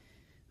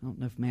 I don't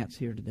know if Matt's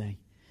here today.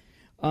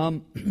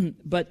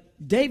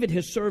 But David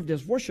has served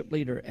as worship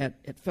leader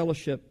at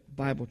Fellowship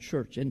Bible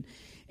Church. And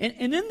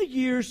in the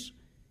years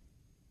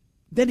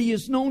that he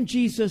has known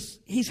Jesus,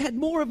 he's had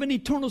more of an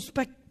eternal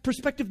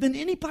perspective than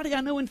anybody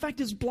I know. In fact,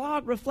 his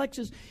blog reflects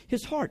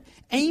his heart.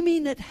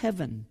 Aiming at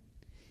heaven.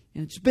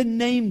 And it's been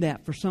named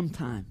that for some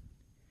time.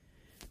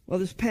 Well,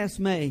 this past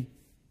May,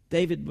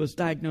 David was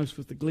diagnosed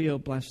with the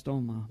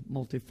glioblastoma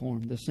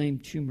multiforme, the same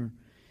tumor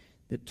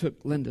that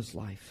took Linda's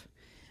life.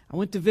 I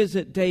went to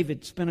visit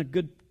David, spent a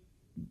good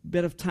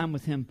bit of time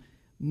with him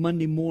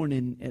Monday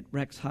morning at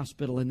Rex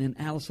Hospital, and then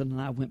Allison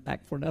and I went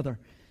back for another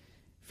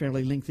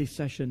fairly lengthy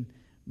session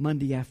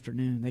Monday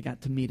afternoon. They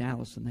got to meet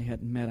Allison. They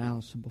hadn't met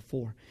Allison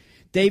before.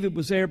 David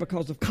was there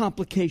because of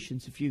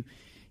complications. If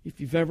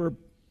you've ever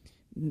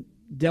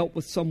dealt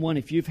with someone,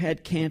 if you've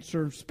had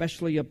cancer,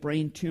 especially a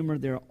brain tumor,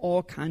 there are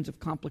all kinds of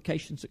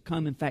complications that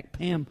come. In fact,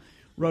 Pam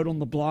wrote on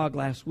the blog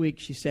last week,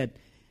 she said,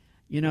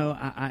 you know,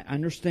 I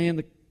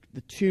understand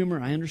the tumor.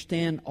 I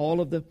understand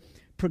all of the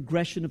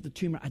progression of the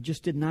tumor. I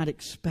just did not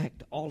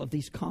expect all of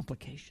these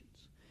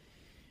complications.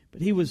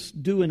 But he was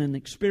doing an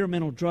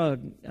experimental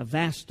drug,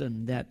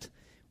 Avastin, that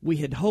we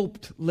had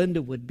hoped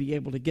Linda would be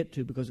able to get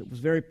to because it was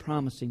very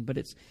promising. But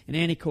it's an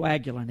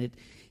anticoagulant.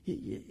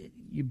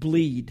 You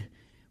bleed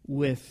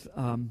with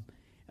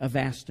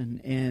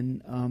Avastin,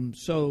 and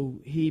so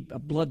a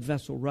blood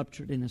vessel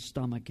ruptured in his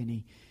stomach, and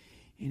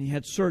he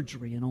had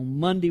surgery. And on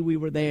Monday we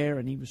were there,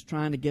 and he was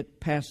trying to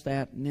get past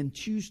that. And then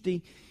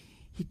Tuesday,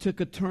 he took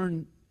a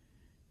turn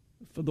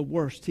for the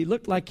worst. He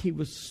looked like he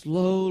was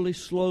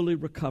slowly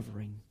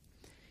recovering,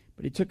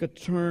 but he took a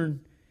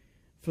turn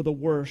for the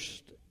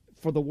worst.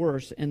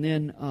 And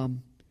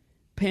then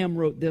Pam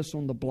wrote this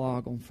on the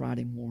blog on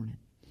Friday morning.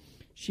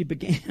 She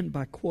began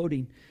by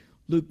quoting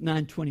Luke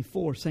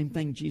 9:24, same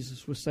thing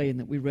Jesus was saying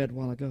that we read a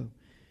while ago.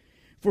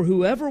 For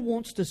whoever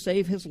wants to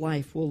save his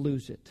life will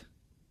lose it.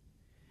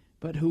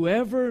 But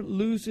whoever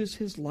loses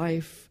his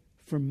life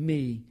for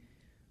me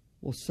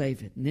will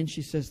save it. And then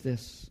she says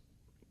this.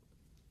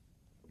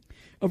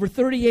 Over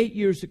 38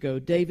 years ago,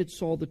 David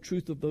saw the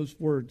truth of those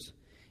words,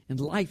 and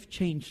life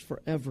changed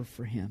forever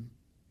for him.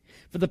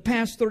 For the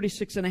past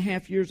 36 and a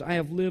half years, I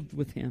have lived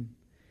with him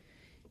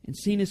and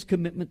seen his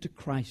commitment to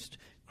Christ.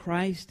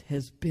 Christ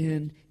has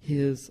been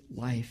his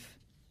life.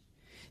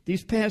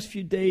 These past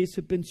few days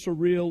have been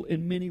surreal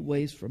in many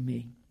ways for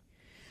me.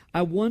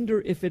 I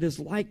wonder if it is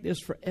like this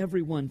for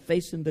everyone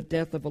facing the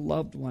death of a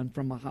loved one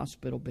from a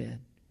hospital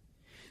bed.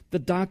 The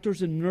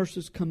doctors and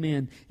nurses come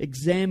in,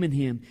 examine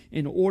him,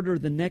 and order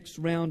the next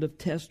round of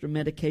tests or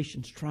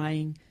medications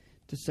trying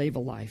to save a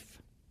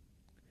life.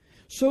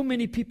 So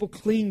many people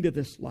cling to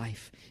this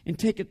life and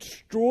take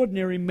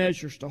extraordinary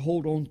measures to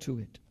hold on to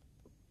it.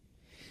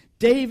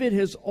 David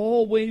has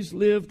always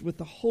lived with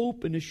the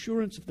hope and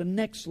assurance of the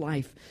next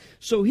life,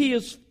 so he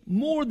is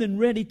more than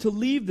ready to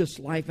leave this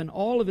life and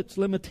all of its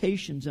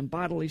limitations and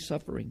bodily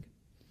suffering.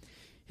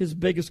 His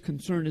biggest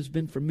concern has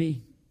been for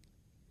me.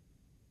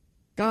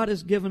 God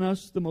has given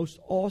us the most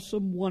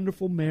awesome,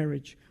 wonderful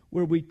marriage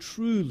where we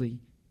truly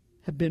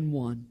have been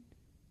one.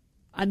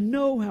 I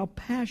know how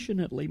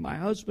passionately my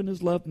husband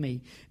has loved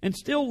me and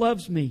still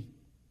loves me.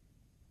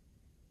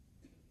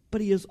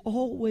 But he has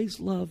always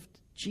loved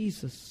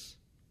Jesus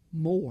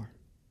more.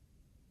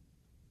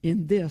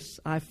 In this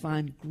I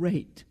find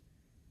great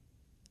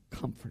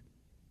comfort.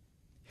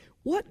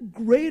 What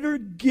greater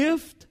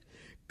gift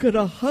could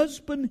a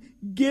husband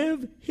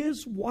give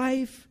his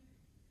wife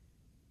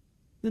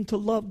than to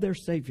love their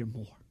Savior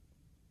more?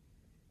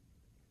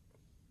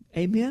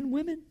 Amen,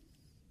 women?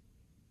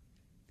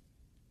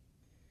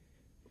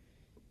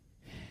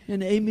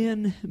 And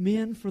amen,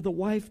 men, for the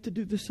wife to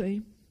do the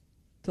same,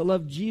 to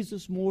love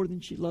Jesus more than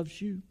she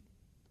loves you.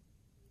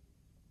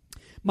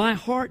 My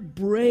heart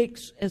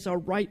breaks as I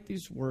write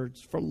these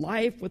words, for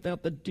life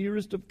without the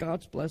dearest of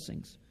God's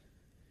blessings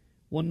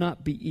will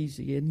not be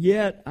easy. And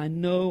yet I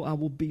know I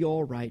will be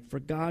all right, for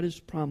God has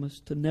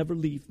promised to never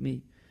leave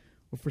me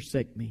or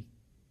forsake me.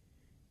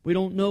 We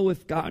don't know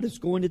if God is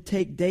going to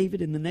take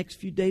David in the next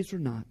few days or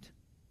not,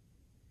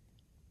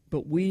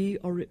 but we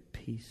are at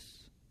peace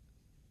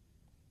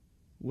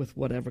with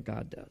whatever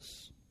God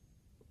does.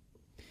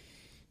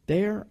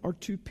 There are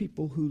two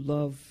people who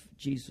love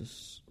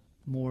Jesus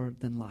more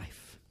than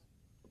life.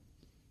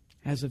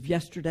 As of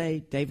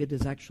yesterday, David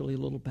is actually a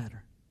little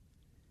better.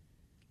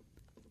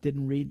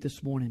 Didn't read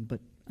this morning,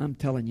 but I'm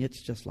telling you,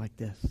 it's just like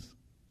this.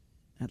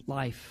 That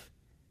life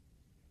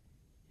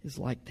is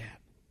like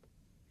that.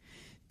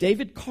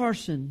 David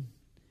Carson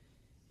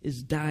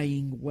is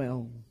dying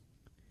well.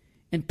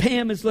 And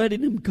Pam is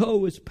letting him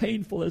go, as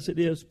painful as it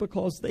is,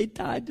 because they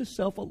died to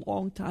self a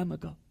long time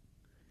ago.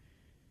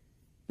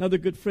 Another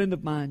good friend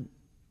of mine,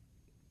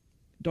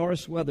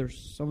 Doris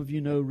Weathers. Some of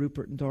you know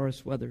Rupert and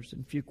Doris Weathers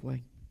in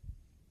Fuquay.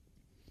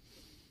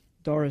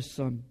 Doris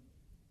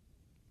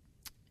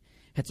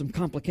had some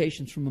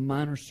complications from a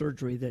minor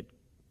surgery that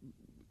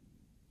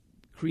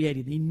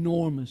created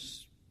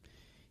enormous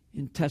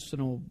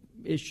intestinal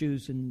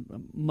issues,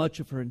 and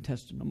much of her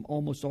intestine,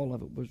 almost all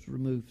of it, was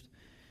removed.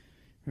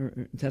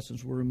 Her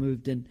intestines were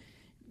removed. And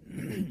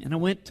I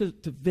went to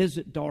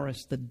visit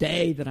Doris the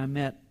day that I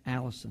met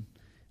Allison,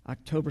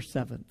 October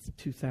 7th,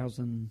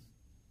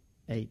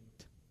 2008.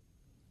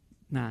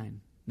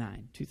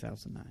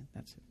 2009.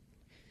 That's it.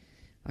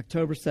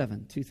 October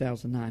 7th,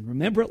 2009.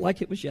 Remember it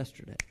like it was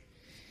yesterday.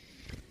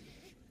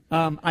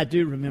 I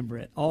do remember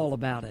it, all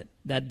about it.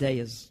 That day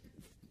is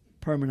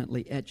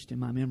permanently etched in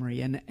my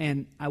memory.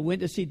 And I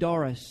went to see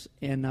Doris,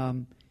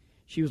 and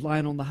she was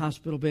lying on the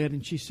hospital bed,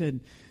 and she said,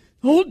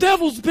 "The old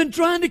devil's been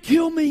trying to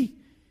kill me,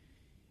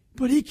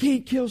 but he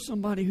can't kill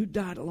somebody who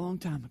died a long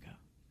time ago."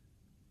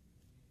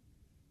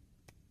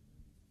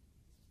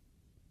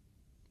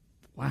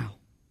 Wow.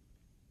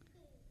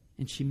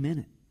 And she meant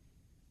it.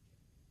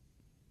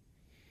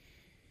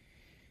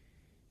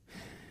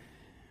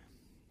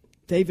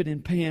 David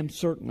and Pam,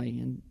 certainly,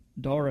 and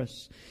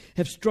Doris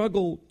have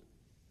struggled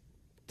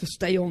to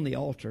stay on the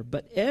altar,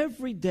 but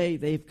every day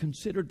they've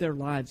considered their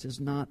lives as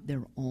not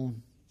their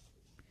own.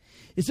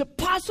 Is it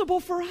possible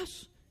for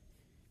us?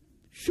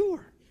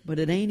 Sure, but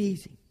it ain't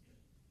easy.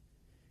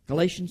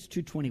 Galatians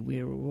 2:20,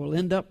 we'll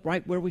end up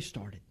right where we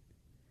started.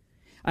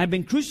 I've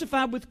been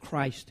crucified with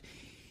Christ.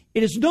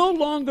 It is no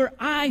longer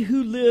I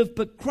who live,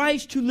 but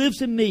Christ who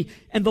lives in me.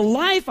 And the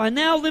life I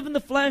now live in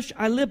the flesh,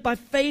 I live by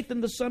faith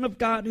in the Son of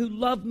God who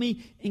loved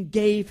me and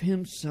gave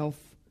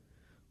himself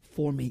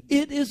for me.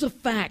 It is a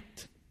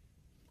fact.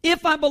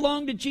 If I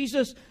belong to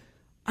Jesus,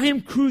 I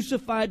am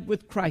crucified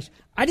with Christ.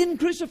 I didn't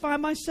crucify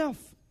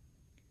myself.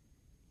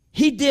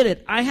 He did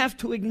it. I have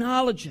to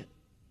acknowledge it.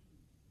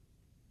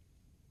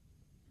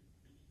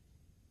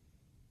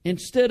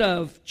 Instead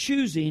of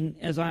choosing,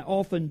 as I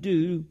often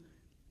do,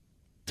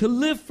 to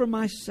live for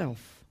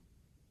myself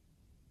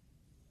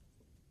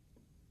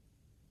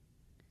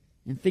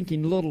and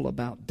thinking little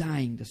about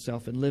dying to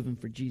self and living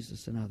for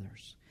Jesus and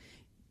others.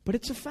 But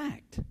it's a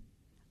fact.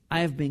 I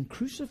have been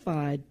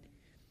crucified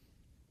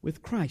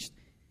with Christ.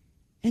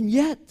 And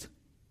yet,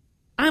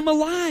 I'm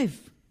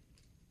alive.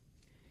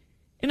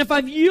 And if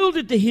I've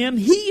yielded to Him,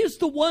 He is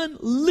the one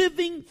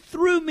living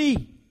through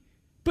me.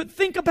 But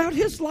think about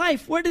His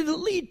life. Where did it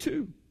lead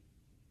to?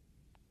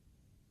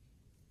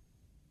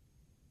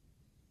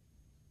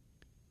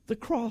 The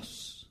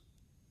cross.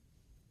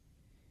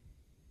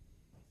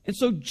 And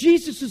so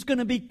Jesus is going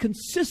to be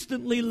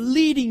consistently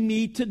leading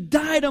me to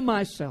die to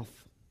myself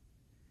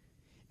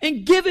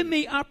and giving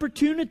me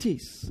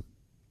opportunities.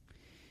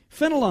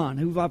 Fenelon,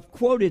 who I've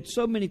quoted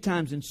so many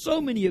times, and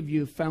so many of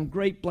you have found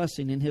great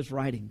blessing in his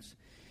writings,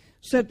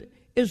 said,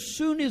 as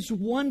soon as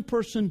one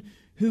person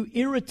who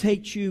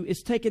irritates you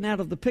is taken out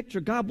of the picture,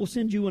 God will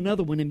send you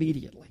another one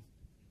immediately.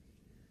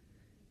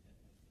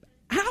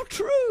 How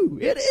true!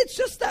 It's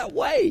just that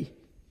way.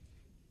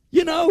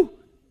 You know,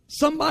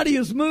 somebody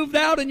is moved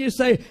out and you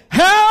say,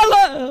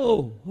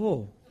 hello!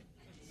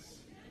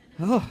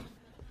 Oh.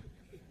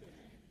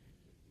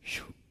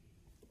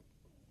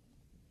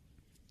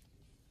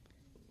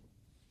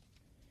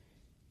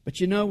 But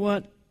you know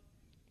what?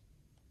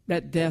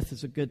 That death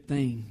is a good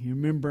thing. You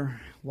remember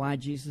why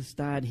Jesus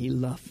died? He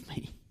loved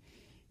me.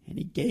 And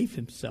He gave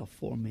Himself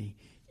for me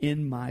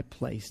in my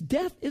place.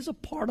 Death is a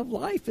part of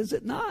life, is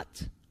it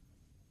not?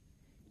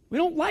 We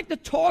don't like to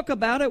talk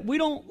about it. We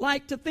don't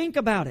like to think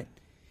about it.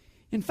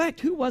 In fact,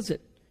 who was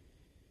it?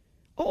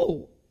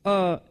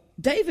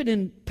 David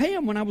and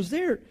Pam, when I was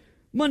there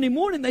Monday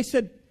morning, they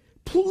said,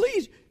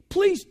 Please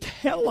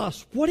tell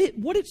us what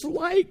it's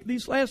like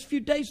these last few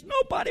days.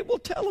 Nobody will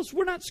tell us.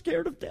 We're not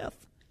scared of death.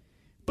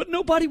 But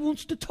nobody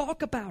wants to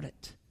talk about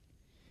it.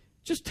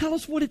 Just tell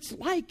us what it's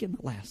like in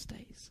the last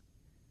days.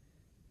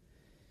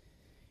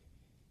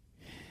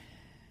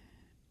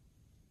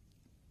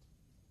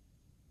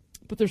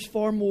 But there's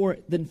far more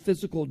than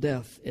physical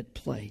death at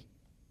play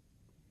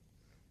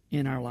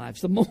in our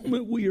lives. The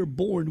moment we are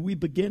born, we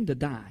begin to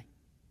die.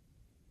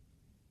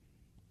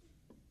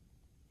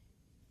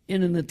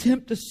 In an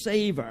attempt to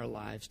save our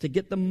lives, to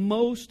get the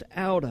most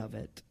out of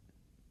it,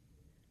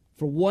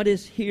 for what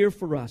is here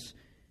for us,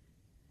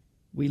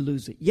 we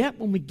lose it. Yet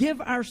when we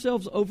give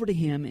ourselves over to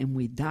Him and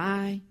we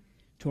die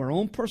to our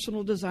own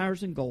personal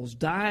desires and goals,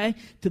 die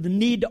to the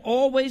need to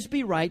always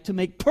be right, to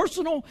make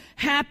personal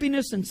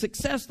happiness and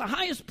success the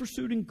highest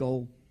pursuit and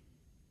goal,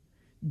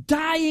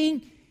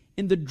 dying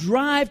in the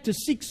drive to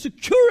seek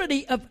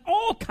security of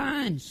all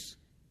kinds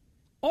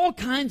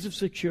of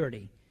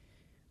security,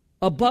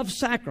 above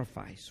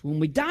sacrifice. When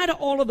we die to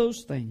all of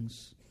those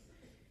things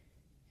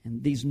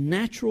and these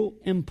natural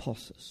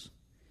impulses,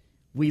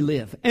 we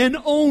live. And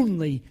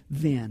only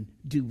then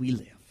do we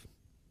live.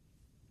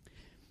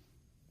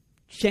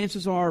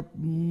 Chances are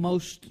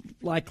most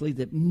likely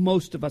that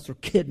most of us are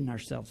kidding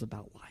ourselves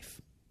about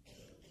life.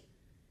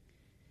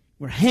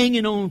 We're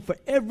hanging on for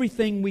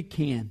everything we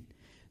can,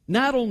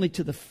 not only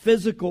to the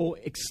physical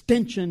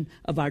extension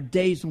of our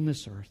days on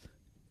this earth,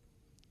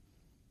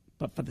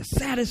 but for the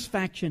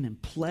satisfaction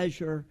and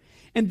pleasure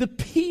and the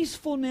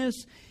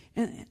peacefulness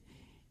and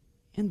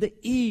the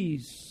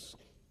ease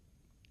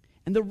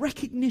and the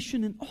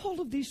recognition and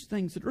all of these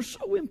things that are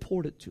so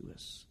important to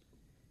us.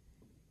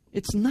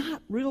 It's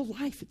not real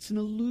life. It's an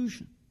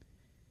illusion.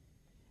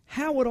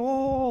 How it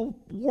all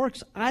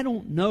works, I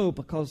don't know,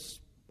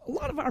 because a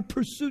lot of our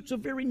pursuits are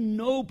very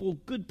noble,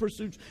 good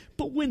pursuits.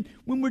 But when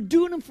we're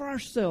doing them for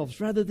ourselves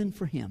rather than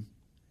for Him,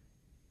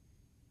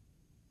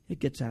 it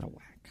gets out of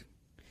whack.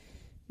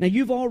 Now,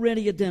 you've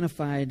already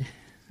identified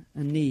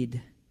a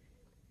need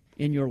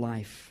in your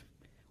life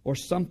or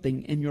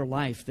something in your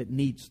life that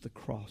needs the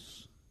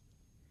cross.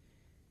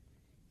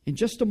 In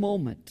just a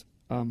moment,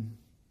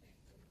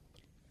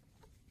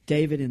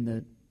 David and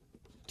the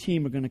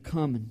team are going to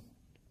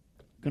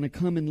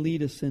come and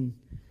lead us in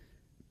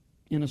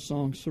a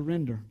song,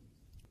 Surrender.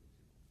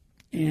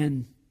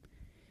 And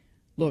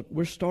look,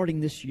 we're starting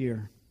this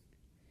year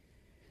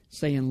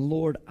saying,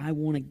 Lord, I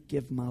want to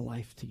give my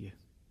life to You.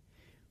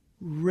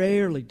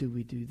 Rarely do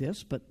we do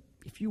this, but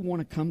if you want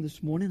to come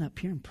this morning up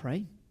here and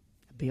pray,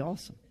 that'd be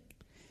awesome.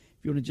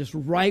 If you want to just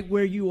right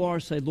where you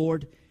are, say,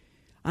 Lord,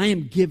 I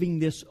am giving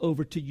this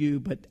over to You,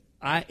 but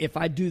if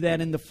I do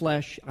that in the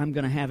flesh, I'm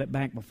going to have it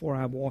back before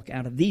I walk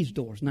out of these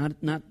doors, not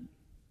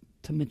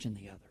to mention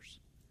the others.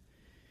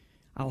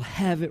 I'll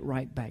have it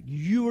right back.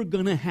 You are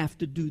going to have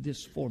to do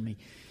this for me.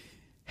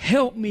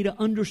 Help me to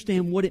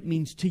understand what it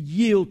means to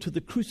yield to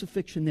the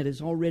crucifixion that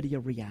is already a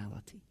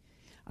reality.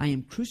 I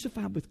am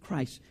crucified with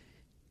Christ,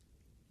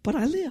 but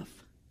I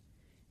live.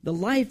 The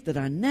life that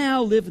I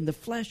now live in the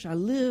flesh, I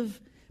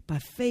live by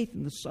faith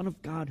in the Son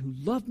of God who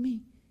loved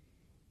me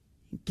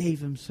and gave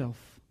Himself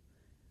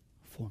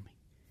for me.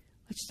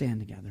 Let's stand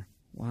together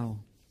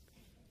while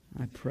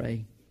I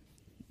pray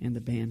and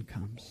the band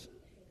comes.